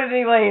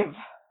maternity leave.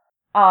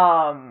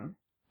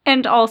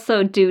 And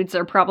also dudes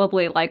are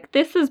probably like,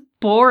 this is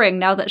boring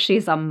now that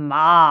she's a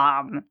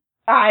mom.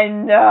 I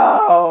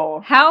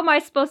know. How am I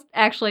supposed to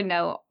actually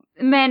know?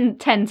 Men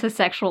tend to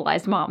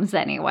sexualize moms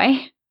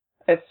anyway.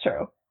 It's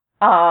true.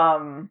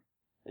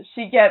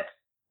 She gets,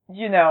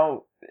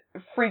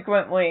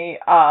 frequently,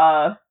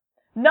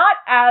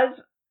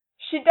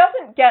 she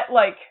doesn't get,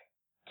 like,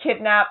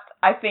 kidnapped,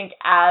 I think,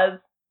 as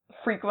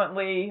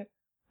frequently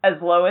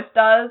as Lois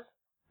does.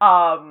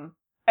 And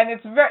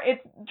it's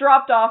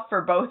dropped off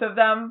for both of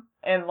them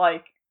in,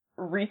 like,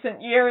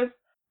 recent years.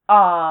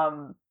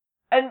 And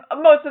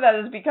most of that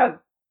is because,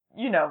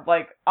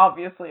 like,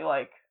 obviously,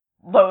 like,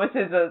 Lois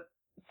is a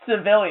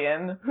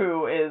civilian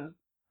who is,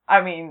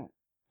 I mean,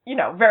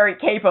 very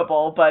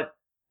capable, but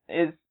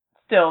is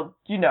still,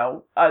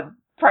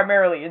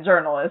 primarily a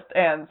journalist,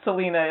 and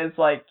Selena is,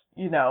 like,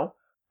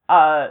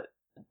 a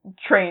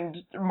trained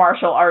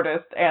martial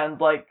artist and,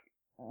 like,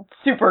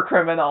 super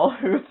criminal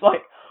whose,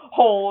 like,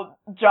 whole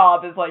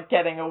job is, like,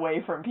 getting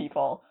away from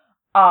people.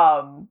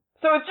 So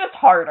it's just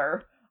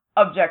harder,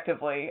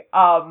 objectively.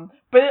 But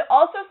it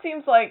also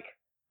seems like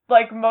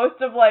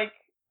most of, like,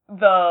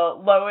 the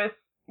Lois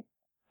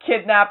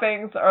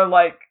kidnappings are,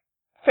 like,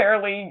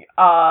 fairly,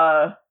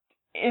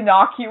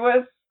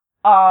 innocuous.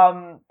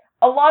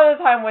 A lot of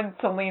the time when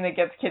Selena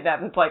gets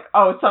kidnapped, it's like,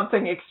 oh,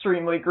 something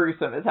extremely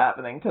gruesome is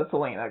happening to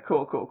Selena.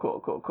 Cool.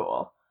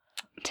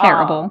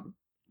 Terrible.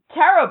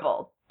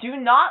 Terrible. Do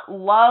not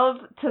love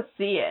to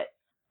see it.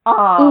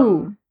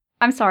 Ooh,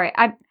 I'm sorry.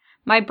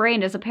 My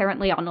brain is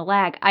apparently on a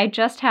lag. I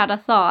just had a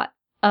thought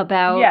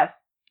about Yes.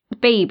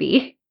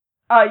 Baby.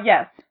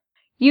 Yes.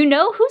 You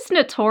know who's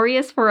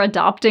notorious for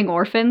adopting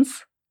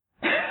orphans?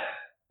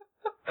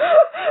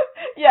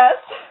 Yes.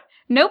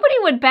 Nobody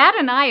would bat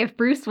an eye if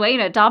Bruce Wayne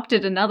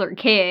adopted another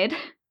kid.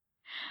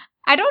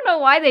 I don't know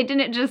why they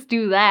didn't just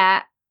do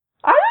that.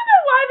 I don't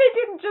know why they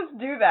didn't just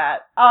do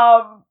that.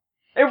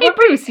 Hey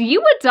Bruce,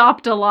 you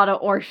adopt a lot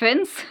of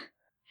orphans.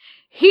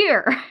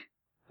 Here.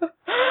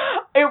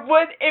 It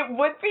would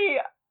be,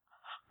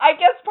 I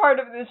guess part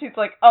of this, she's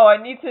like, oh, I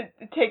need to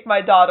take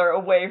my daughter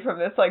away from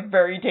this, like,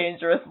 very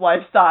dangerous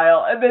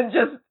lifestyle, and then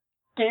just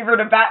gave her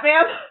to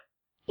Batman?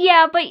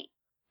 Yeah, but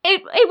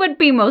it would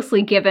be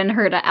mostly given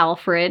her to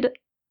Alfred.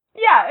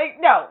 Yeah, it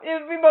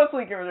would be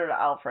mostly given her to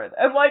Alfred.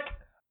 And, like,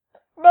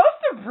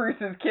 most of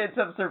Bruce's kids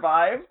have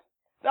survived.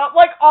 Not,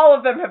 like, all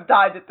of them have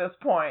died at this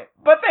point,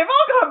 but they've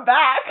all come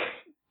back.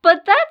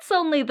 But that's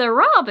only the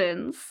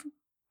Robins.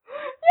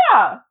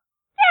 Yeah,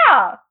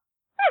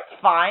 that's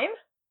fine.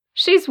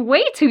 She's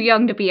way too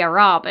young to be a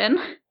Robin.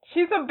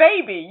 She's a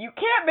baby. You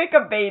can't make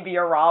a baby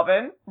a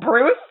Robin.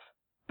 Bruce,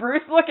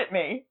 look at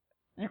me.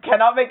 You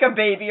cannot make a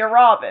baby a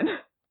Robin.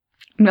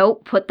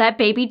 Nope, put that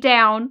baby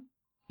down.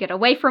 Get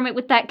away from it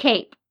with that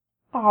cape.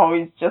 Oh,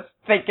 he's just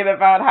thinking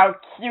about how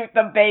cute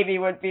the baby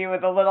would be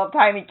with a little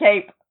tiny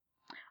cape.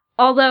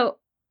 Although,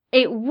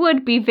 it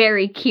would be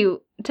very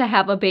cute to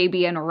have a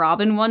baby in a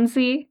Robin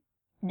onesie.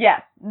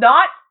 Yes,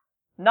 not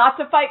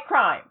to fight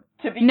crime,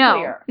 to be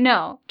clear.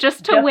 No,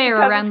 just to wear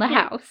around the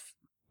house.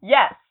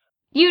 Yes.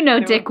 You know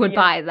Dick would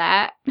buy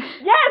that.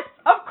 Yes,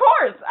 of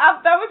course.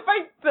 That was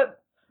the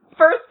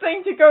first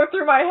thing to go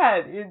through my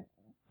head. You'd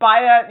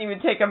buy that and you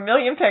would take 1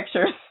 million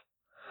pictures.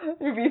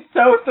 You'd be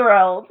so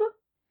thrilled.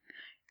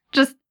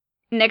 Just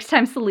next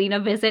time Selena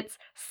visits,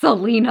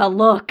 Selena,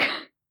 look.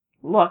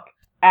 Look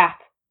at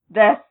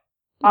this.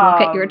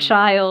 Look at your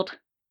child.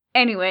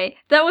 Anyway,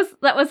 that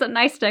was a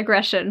nice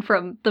digression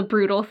from the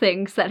brutal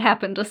things that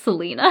happened to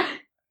Selena.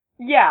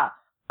 Yeah.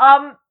 Which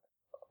have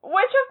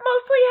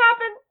mostly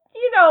happened,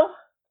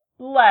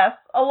 less.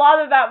 A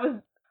lot of that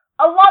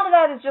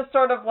is just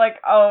sort of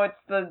like, oh,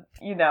 it's the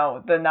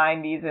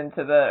 90s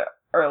into the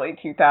early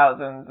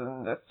 2000s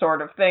and this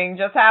sort of thing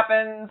just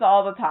happens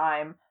all the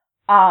time.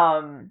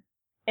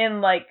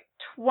 In like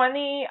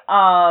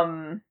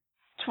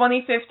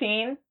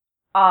 2015,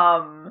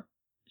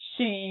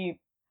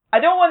 I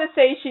don't want to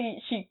say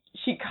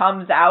she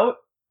comes out,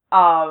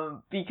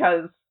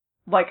 because,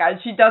 like,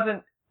 she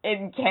doesn't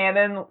in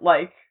canon,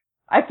 like,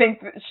 I think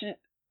that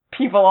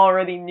people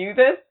already knew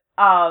this,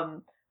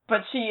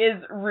 but she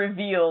is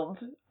revealed,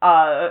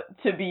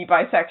 to be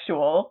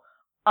bisexual,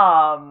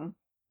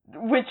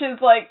 which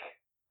is, like,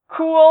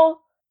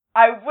 cool.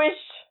 I wish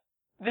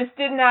this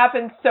didn't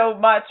happen so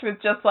much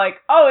with just,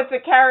 like, oh, it's a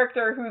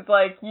character who's,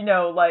 like,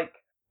 like,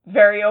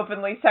 very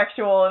openly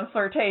sexual and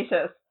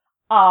flirtatious.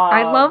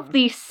 I love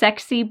these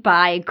sexy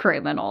bi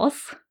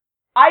criminals.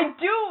 I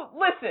do,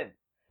 listen,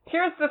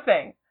 here's the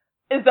thing,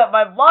 is that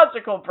my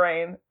logical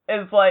brain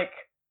is like,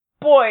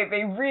 boy,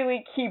 they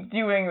really keep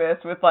doing this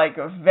with, like,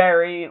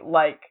 very,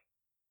 like,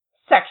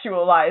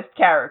 sexualized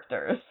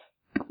characters.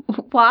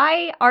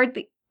 Why are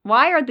the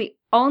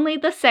only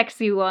the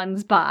sexy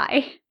ones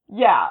bi?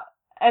 Yeah,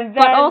 and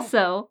then... But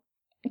also,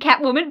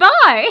 Catwoman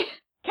bi!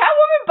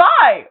 Catwoman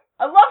bi!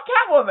 I love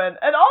Catwoman,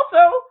 and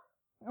also...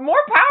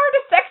 more power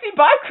to sexy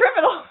bi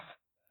criminals.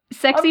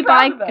 Sexy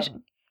bi.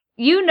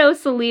 You know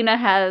Selena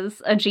has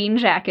a jean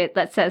jacket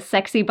that says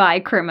sexy bi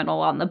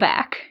criminal on the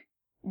back.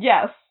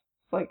 Yes.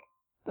 Like,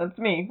 that's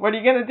me. What are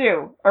you gonna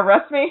do?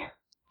 Arrest me?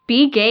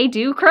 Be gay,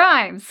 do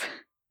crimes.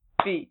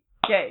 Be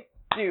gay,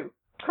 do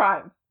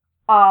crimes.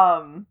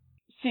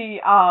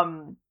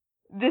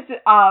 This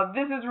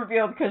is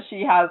revealed because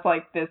she has,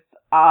 like, this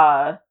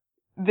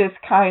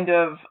kind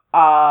of,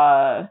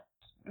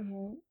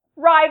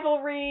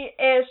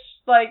 rivalry-ish,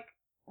 like,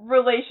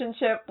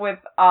 relationship with,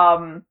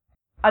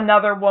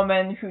 another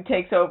woman who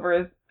takes over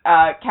as,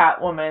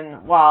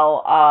 Catwoman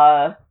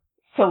while,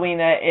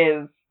 Selena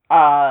is,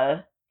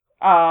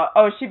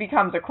 she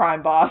becomes a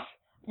crime boss,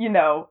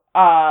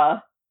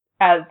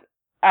 as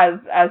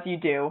you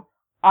do.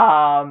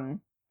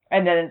 And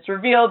then it's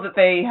revealed that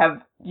they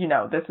have,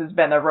 this has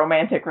been a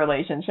romantic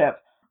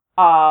relationship.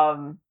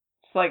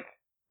 It's like,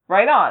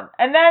 right on.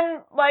 And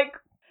then, like,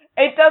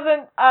 it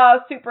doesn't,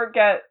 super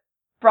get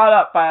brought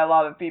up by a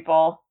lot of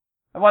people.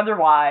 I wonder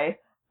why.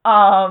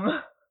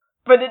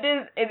 But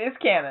it is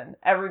canon,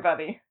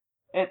 everybody.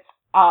 It's,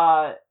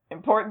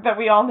 important that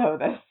we all know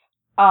this.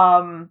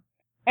 And,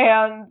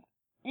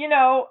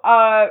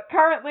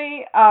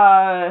 currently,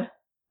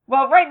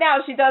 right now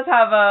she does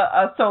have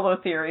a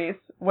solo series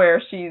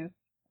where she's,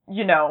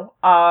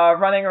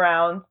 running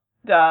around,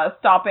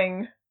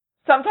 stopping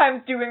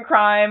sometimes doing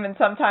crime and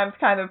sometimes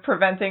kind of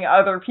preventing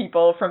other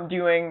people from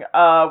doing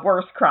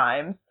worse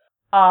crimes.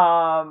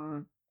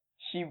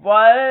 She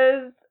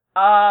was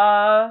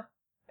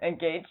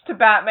engaged to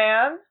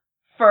Batman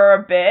for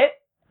a bit,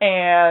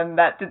 and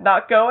that did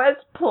not go as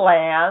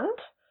planned.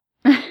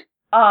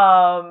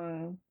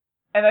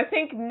 And I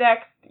think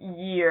next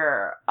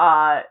year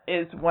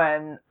is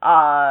when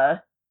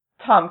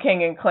Tom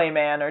King and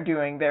Clayman are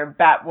doing their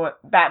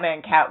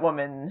Batman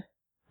Catwoman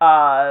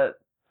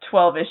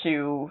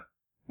 12-issue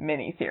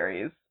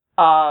miniseries.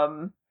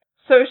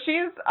 So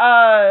she's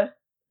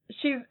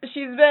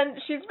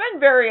been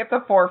very at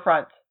the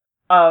forefront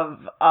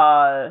of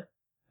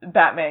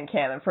Batman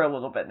canon for a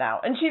little bit now,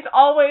 and she's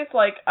always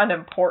like an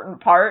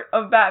important part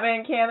of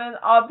Batman canon.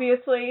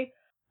 Obviously,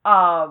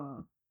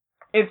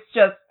 it's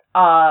just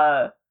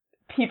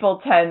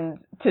people tend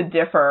to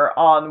differ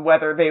on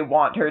whether they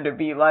want her to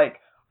be like,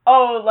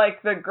 oh,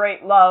 like the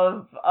great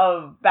love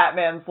of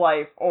Batman's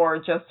life, or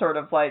just sort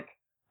of like,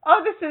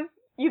 oh, this is,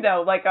 you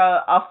know, like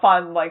a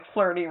fun, like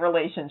flirty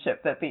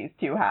relationship that these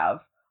two have.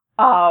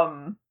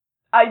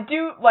 I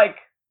do, like,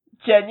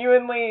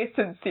 genuinely,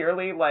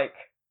 sincerely, like,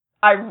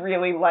 I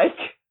really like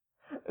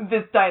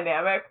this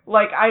dynamic.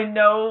 Like, I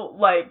know,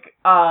 like,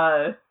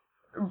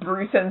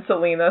 Bruce and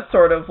Selina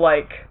sort of,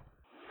 like,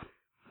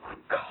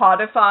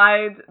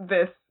 codified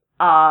this,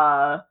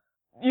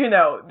 you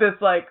know, this,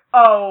 like,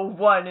 oh,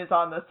 one is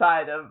on the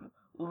side of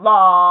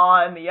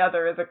law and the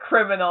other is a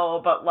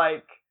criminal, but,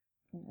 like,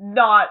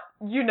 not,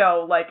 you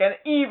know, like an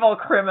evil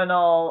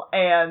criminal,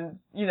 and,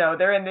 you know,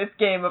 they're in this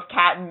game of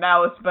cat and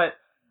mouse, but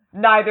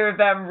neither of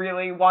them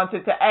really want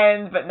it to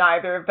end, but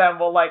neither of them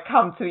will, like,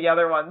 come to the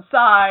other one's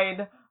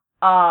side.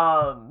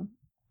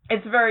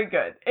 It's very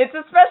good. It's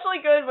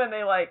especially good when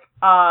they, like,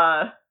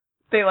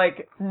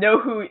 know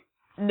who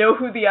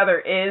the other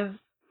is,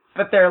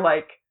 but they're,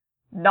 like,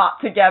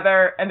 not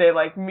together, and they,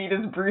 like, meet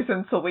as Bruce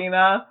and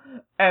Selina,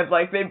 and,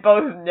 like, they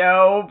both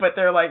know, but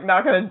they're, like,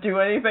 not gonna do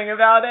anything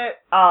about it.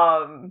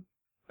 Or,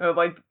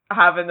 like,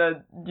 having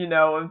a, you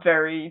know, a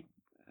very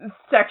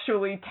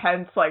sexually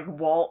tense, like,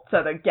 waltz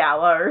at a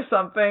gala or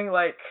something.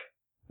 Like,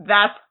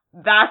 that's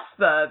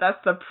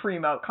the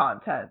primo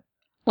content.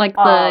 Like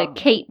the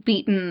Kate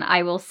Beaton,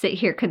 I will sit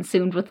here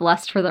consumed with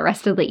lust for the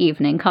rest of the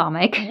evening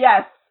comic.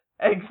 Yes,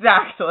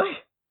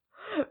 exactly.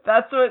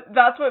 That's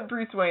what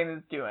Bruce Wayne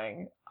is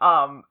doing,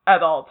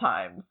 at all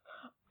times.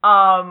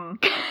 And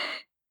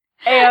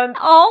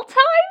all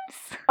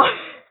times?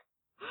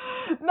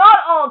 Not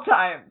all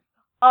times.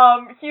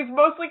 He's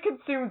mostly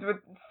consumed with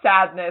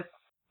sadness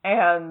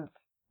and,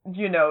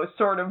 you know,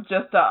 sort of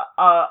just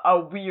a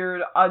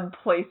weird,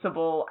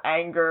 unplaceable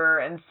anger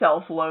and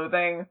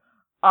self-loathing.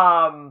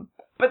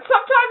 But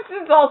sometimes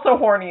there's also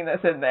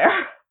horniness in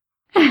there.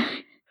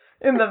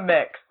 In the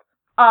mix.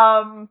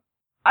 I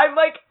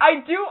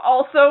do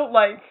also,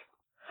 like,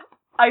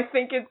 I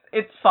think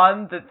it's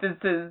fun that this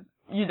is,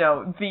 you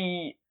know,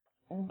 the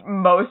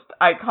most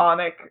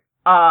iconic,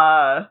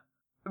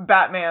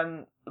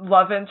 Batman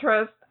love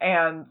interest,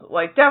 and,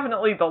 like,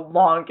 definitely the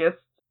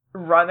longest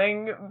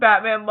running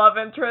Batman love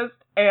interest,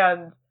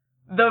 and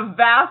the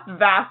vast,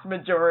 vast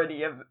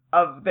majority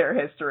of their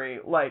history,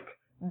 like,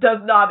 does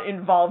not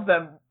involve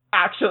them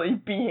actually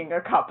being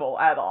a couple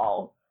at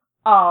all.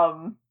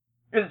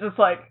 It's just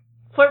like,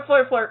 flirt,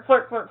 flirt, flirt,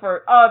 flirt, flirt,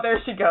 flirt. Oh, there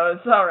she goes.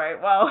 All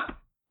right, well.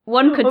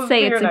 One could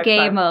say it's a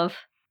game of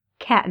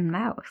cat and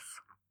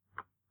mouse.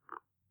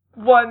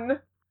 One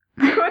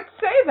could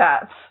say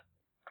that.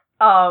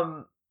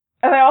 And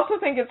I also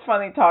think it's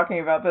funny talking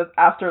about this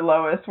after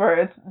Lois, where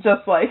it's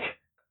just like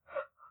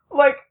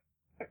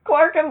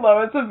Clark and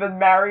Lois have been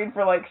married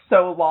for, like,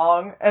 so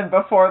long, and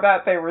before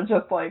that they were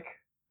just, like,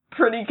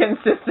 pretty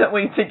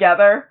consistently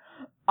together.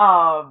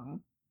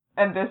 And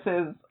this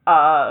is,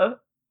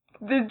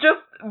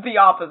 just the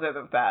opposite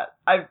of that.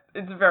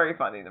 It's very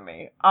funny to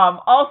me.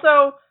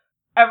 Also,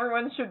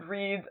 everyone should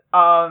read,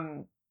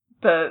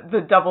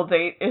 the double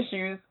date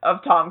issues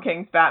of Tom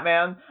King's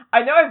Batman.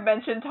 I know I've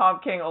mentioned Tom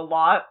King a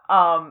lot,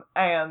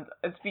 and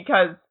it's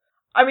because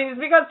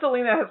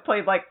Selina has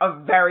played, like, a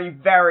very,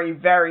 very,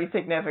 very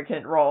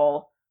significant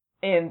role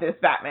in this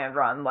Batman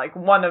run. Like,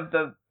 one of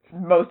the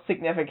most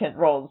significant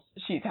roles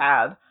she's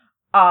had.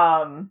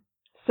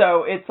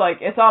 So it's,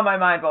 like, it's on my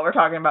mind while we're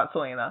talking about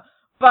Selina.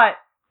 But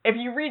if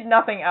you read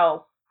nothing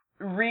else,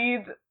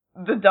 read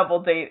the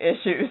double date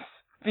issues,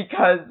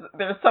 because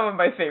they're some of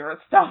my favorite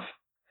stuff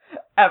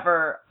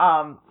ever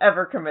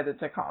committed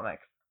to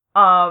comics.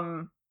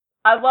 I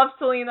love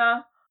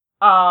Selina.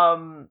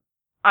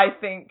 I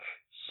think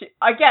she,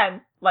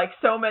 again, like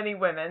so many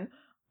women,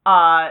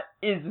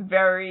 is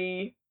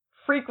very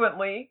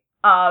frequently,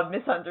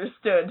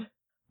 misunderstood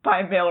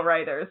by male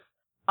writers.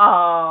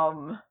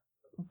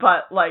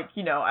 But, like,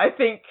 you know, I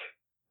think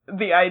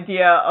the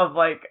idea of,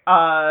 like,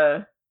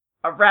 a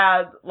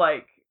rad,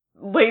 like,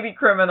 lady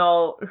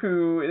criminal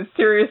who is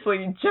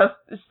seriously just,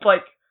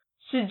 like,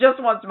 she just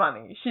wants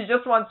money. She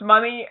just wants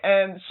money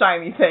and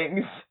shiny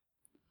things.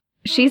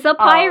 She's a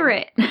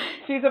pirate.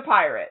 She's a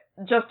pirate.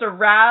 Just a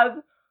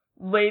rad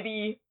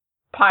lady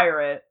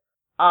pirate.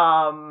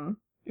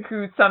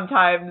 who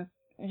sometimes,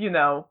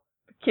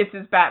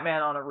 kisses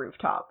Batman on a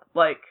rooftop.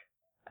 Like,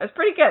 that's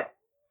pretty good.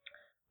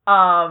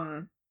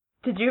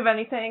 Did you have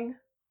anything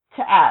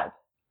to add?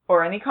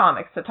 Or any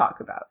comics to talk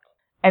about?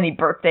 Any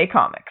birthday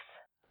comics?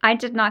 I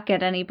did not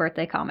get any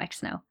birthday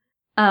comics, no.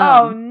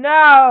 Oh,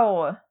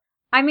 no!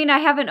 I mean, I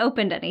haven't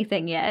opened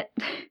anything yet.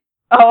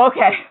 Oh,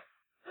 okay.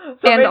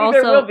 So and maybe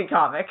also, there will be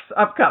comics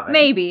upcoming.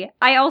 Maybe.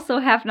 I also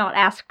have not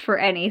asked for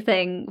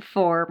anything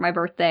for my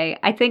birthday.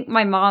 I think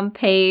my mom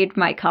paid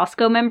my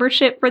Costco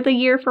membership for the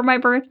year for my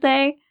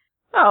birthday.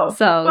 Oh,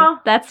 so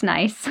well, that's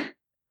nice.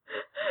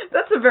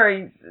 That's a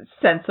very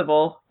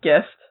sensible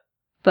gift.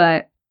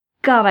 But,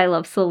 God, I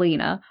love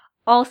Selena.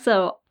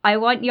 Also, I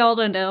want y'all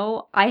to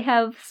know I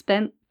have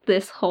spent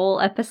this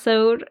whole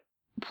episode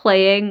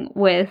playing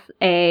with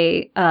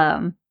a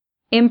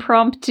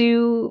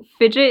impromptu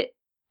fidget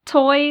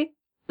toy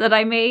that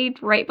I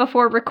made right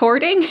before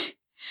recording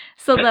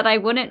so that I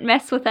wouldn't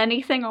mess with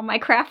anything on my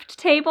craft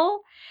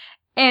table.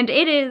 And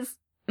it is,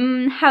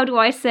 how do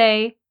I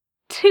say,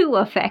 too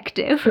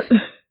effective.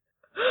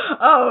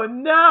 Oh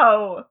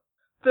no!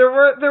 There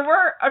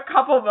were a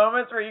couple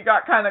moments where you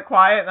got kind of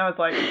quiet and I was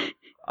like,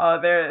 oh,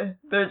 they're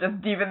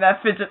just deep in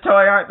that fidget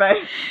toy, aren't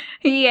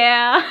they?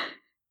 Yeah.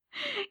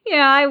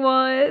 Yeah, I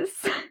was.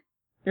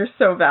 You're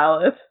so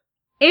valid.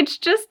 It's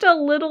just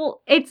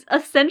it's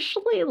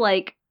essentially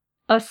like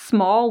a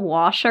small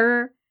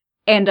washer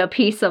and a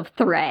piece of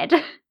thread. A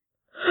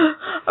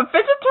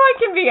fidget toy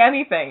can be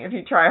anything if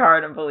you try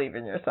hard and believe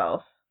in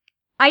yourself.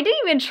 I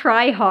didn't even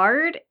try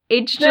hard.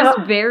 It's just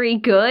very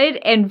good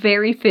and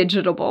very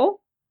fidgetable.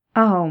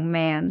 Oh,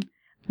 man.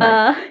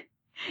 Nice.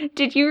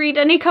 Did you read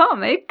any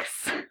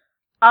comics?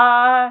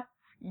 Yes.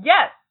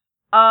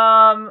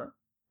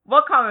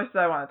 What comics do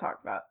I want to talk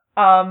about?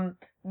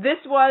 This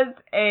was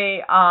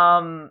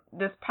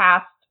this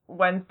past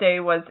Wednesday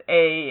was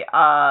a,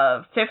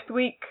 5th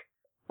week,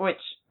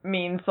 which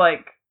means,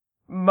 like,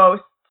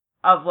 most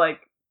of, like,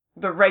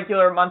 the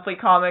regular monthly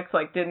comics,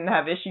 like, didn't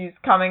have issues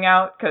coming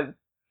out, because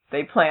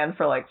they plan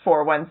for, like,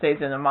 4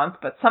 Wednesdays in a month,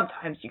 but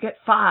sometimes you get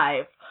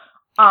 5.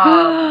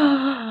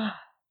 Time.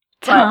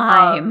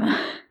 But,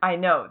 I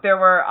know. There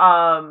were,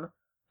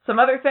 some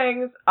other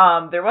things.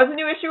 There was a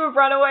new issue of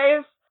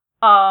Runaways.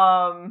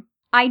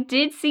 I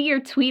did see your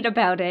tweet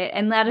about it,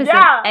 and that is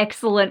an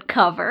excellent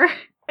cover.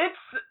 It's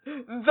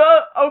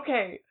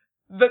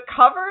the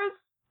covers,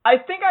 I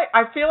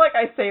feel like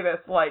I say this,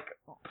 like,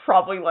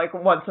 probably, like,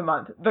 once a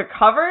month. The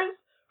covers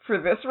for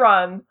this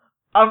run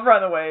of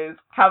Runaways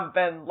have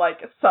been, like,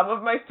 some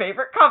of my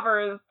favorite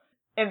covers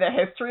in the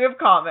history of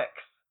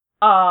comics.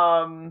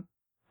 And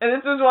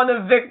this was one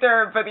of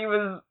Victor, but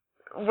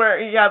where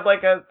he had,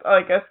 like,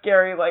 a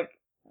scary, like,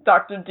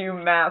 Dr.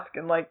 Doom mask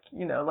and, like,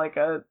 like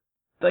a,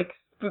 like,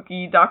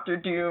 spooky Dr.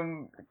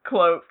 Doom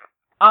cloak.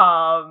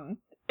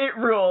 It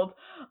ruled.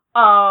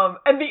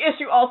 And the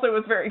issue also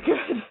was very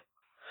good.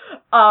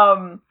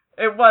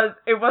 It was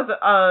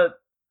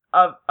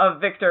a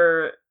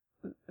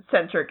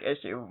Victor-centric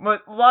issue.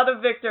 A lot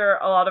of Victor,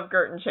 a lot of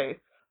Gert and Chase.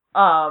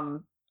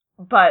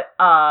 But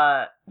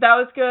that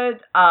was good.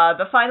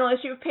 The final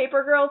issue of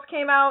Paper Girls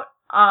came out,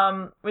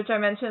 which I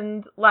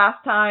mentioned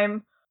last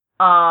time.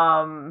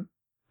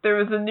 There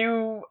was a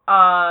new,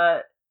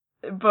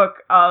 book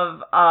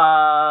of,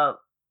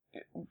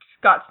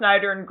 Scott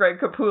Snyder and Greg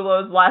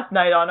Capullo's Last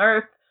Night on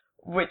Earth,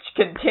 which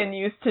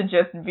continues to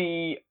just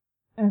be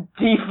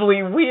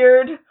deeply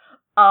weird.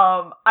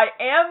 I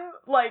am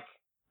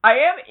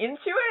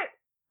into it,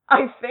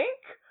 I think.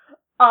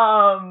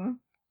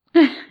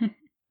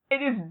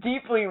 It is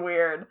deeply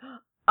weird.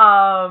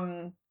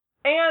 And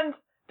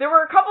there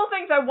were a couple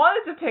things I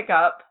wanted to pick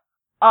up,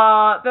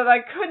 that I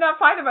could not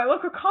find in my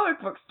local comic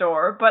book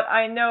store, but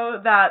I know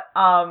that,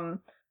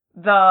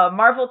 the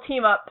Marvel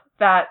team-up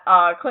that,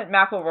 Clint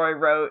McElroy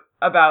wrote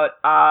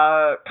about,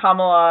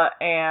 Kamala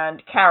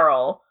and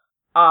Carol,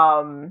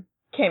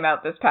 came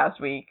out this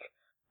past week.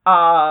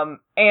 And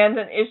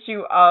an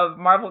issue of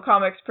Marvel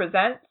Comics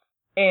Presents,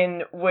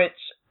 in which,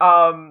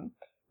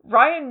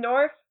 Ryan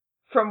North,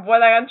 from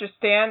what I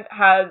understand,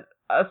 has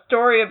a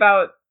story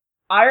about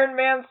Iron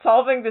Man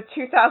solving the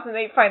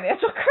 2008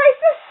 financial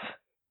crisis.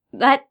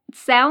 That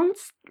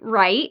sounds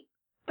right.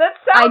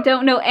 I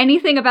don't know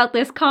anything about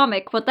this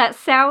comic, but that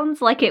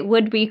sounds like it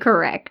would be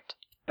correct.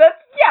 You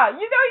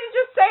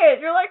just say it.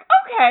 You're like,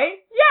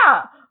 okay,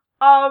 yeah.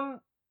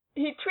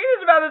 He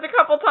tweeted about it a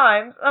couple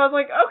times. I was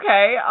like,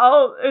 okay,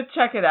 I'll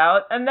check it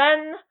out. And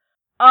then,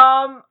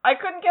 I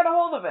couldn't get a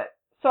hold of it.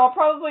 So I'll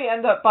probably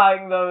end up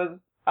buying those,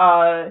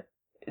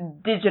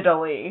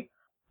 digitally.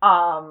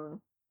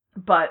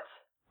 But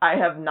I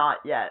have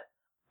not yet.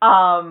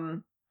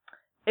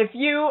 If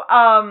you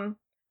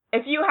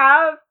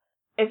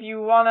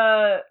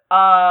wanna,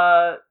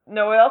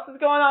 know what else is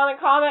going on in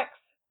comics,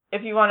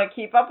 if you wanna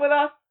keep up with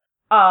us,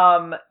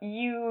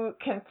 you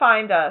can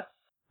find us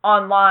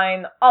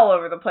online all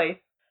over the place.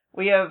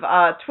 We have,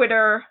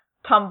 Twitter,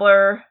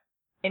 Tumblr,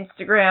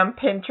 Instagram,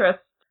 Pinterest,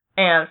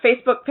 and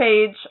Facebook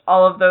page.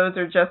 All of those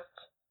are just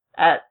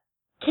at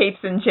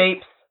Capes and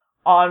Japes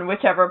on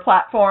whichever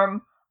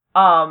platform.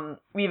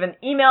 We have an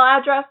email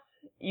address.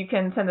 You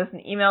can send us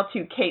an email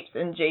to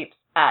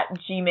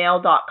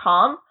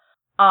capesandjapes@gmail.com.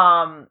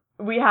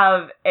 We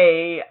have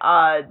a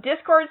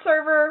Discord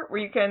server where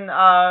you can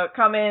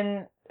come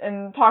in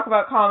and talk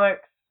about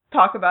comics,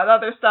 talk about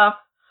other stuff,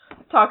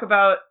 talk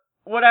about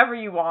whatever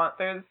you want.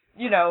 There's,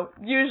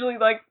 usually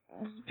like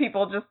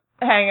people just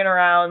hanging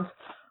around.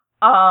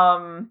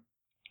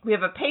 We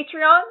have a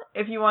Patreon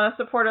if you want to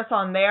support us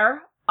on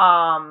there.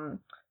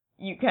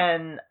 You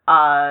can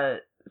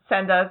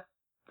send us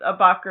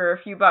 $1 or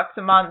a few bucks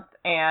a month,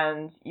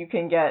 and you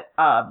can get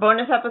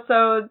bonus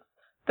episodes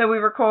that we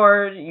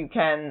record. You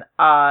can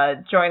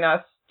join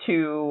us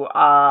to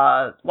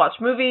watch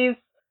movies.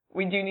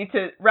 We do need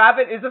to...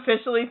 Rabbit is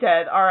officially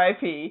dead,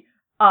 R.I.P.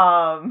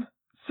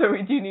 So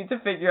we do need to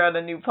figure out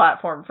a new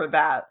platform for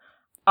that.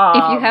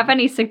 If you have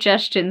any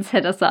suggestions,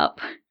 hit us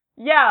up.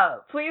 Yeah,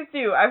 please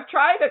do. I've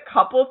tried a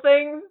couple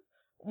things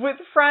with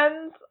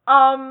friends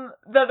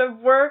that have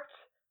worked.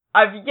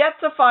 I've yet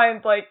to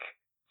find like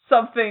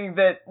something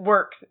that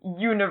works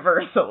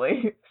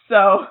universally.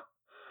 So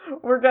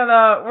we're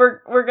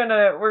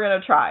gonna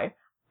try.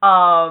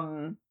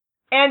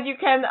 And you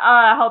can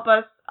help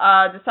us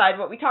decide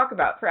what we talk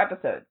about for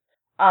episodes.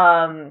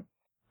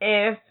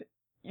 If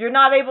you're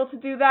not able to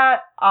do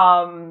that,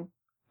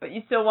 but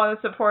you still want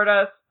to support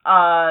us,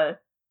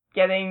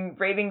 getting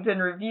ratings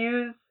and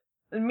reviews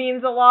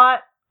means a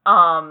lot.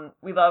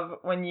 We love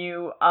when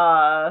you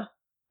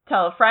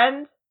tell a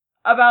friend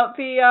about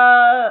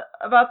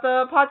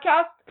the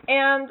podcast,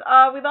 and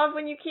we love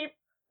when you keep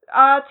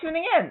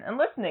tuning in and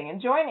listening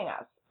and joining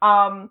us,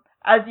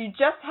 as you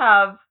just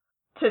have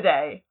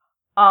today.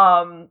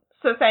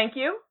 So thank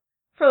you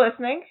for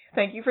listening.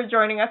 Thank you for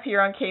joining us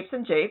here on Capes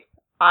and Japes.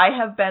 I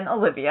have been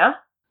Olivia.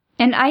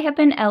 And I have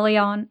been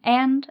Elion,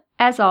 and,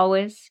 as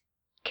always,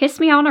 kiss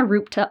me on a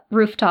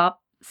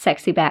rooftop,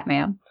 sexy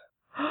Batman.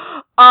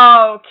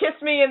 Oh,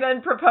 kiss me and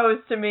then propose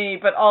to me,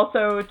 but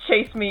also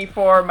chase me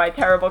for my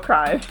terrible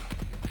crimes.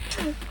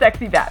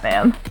 Sexy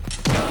Batman.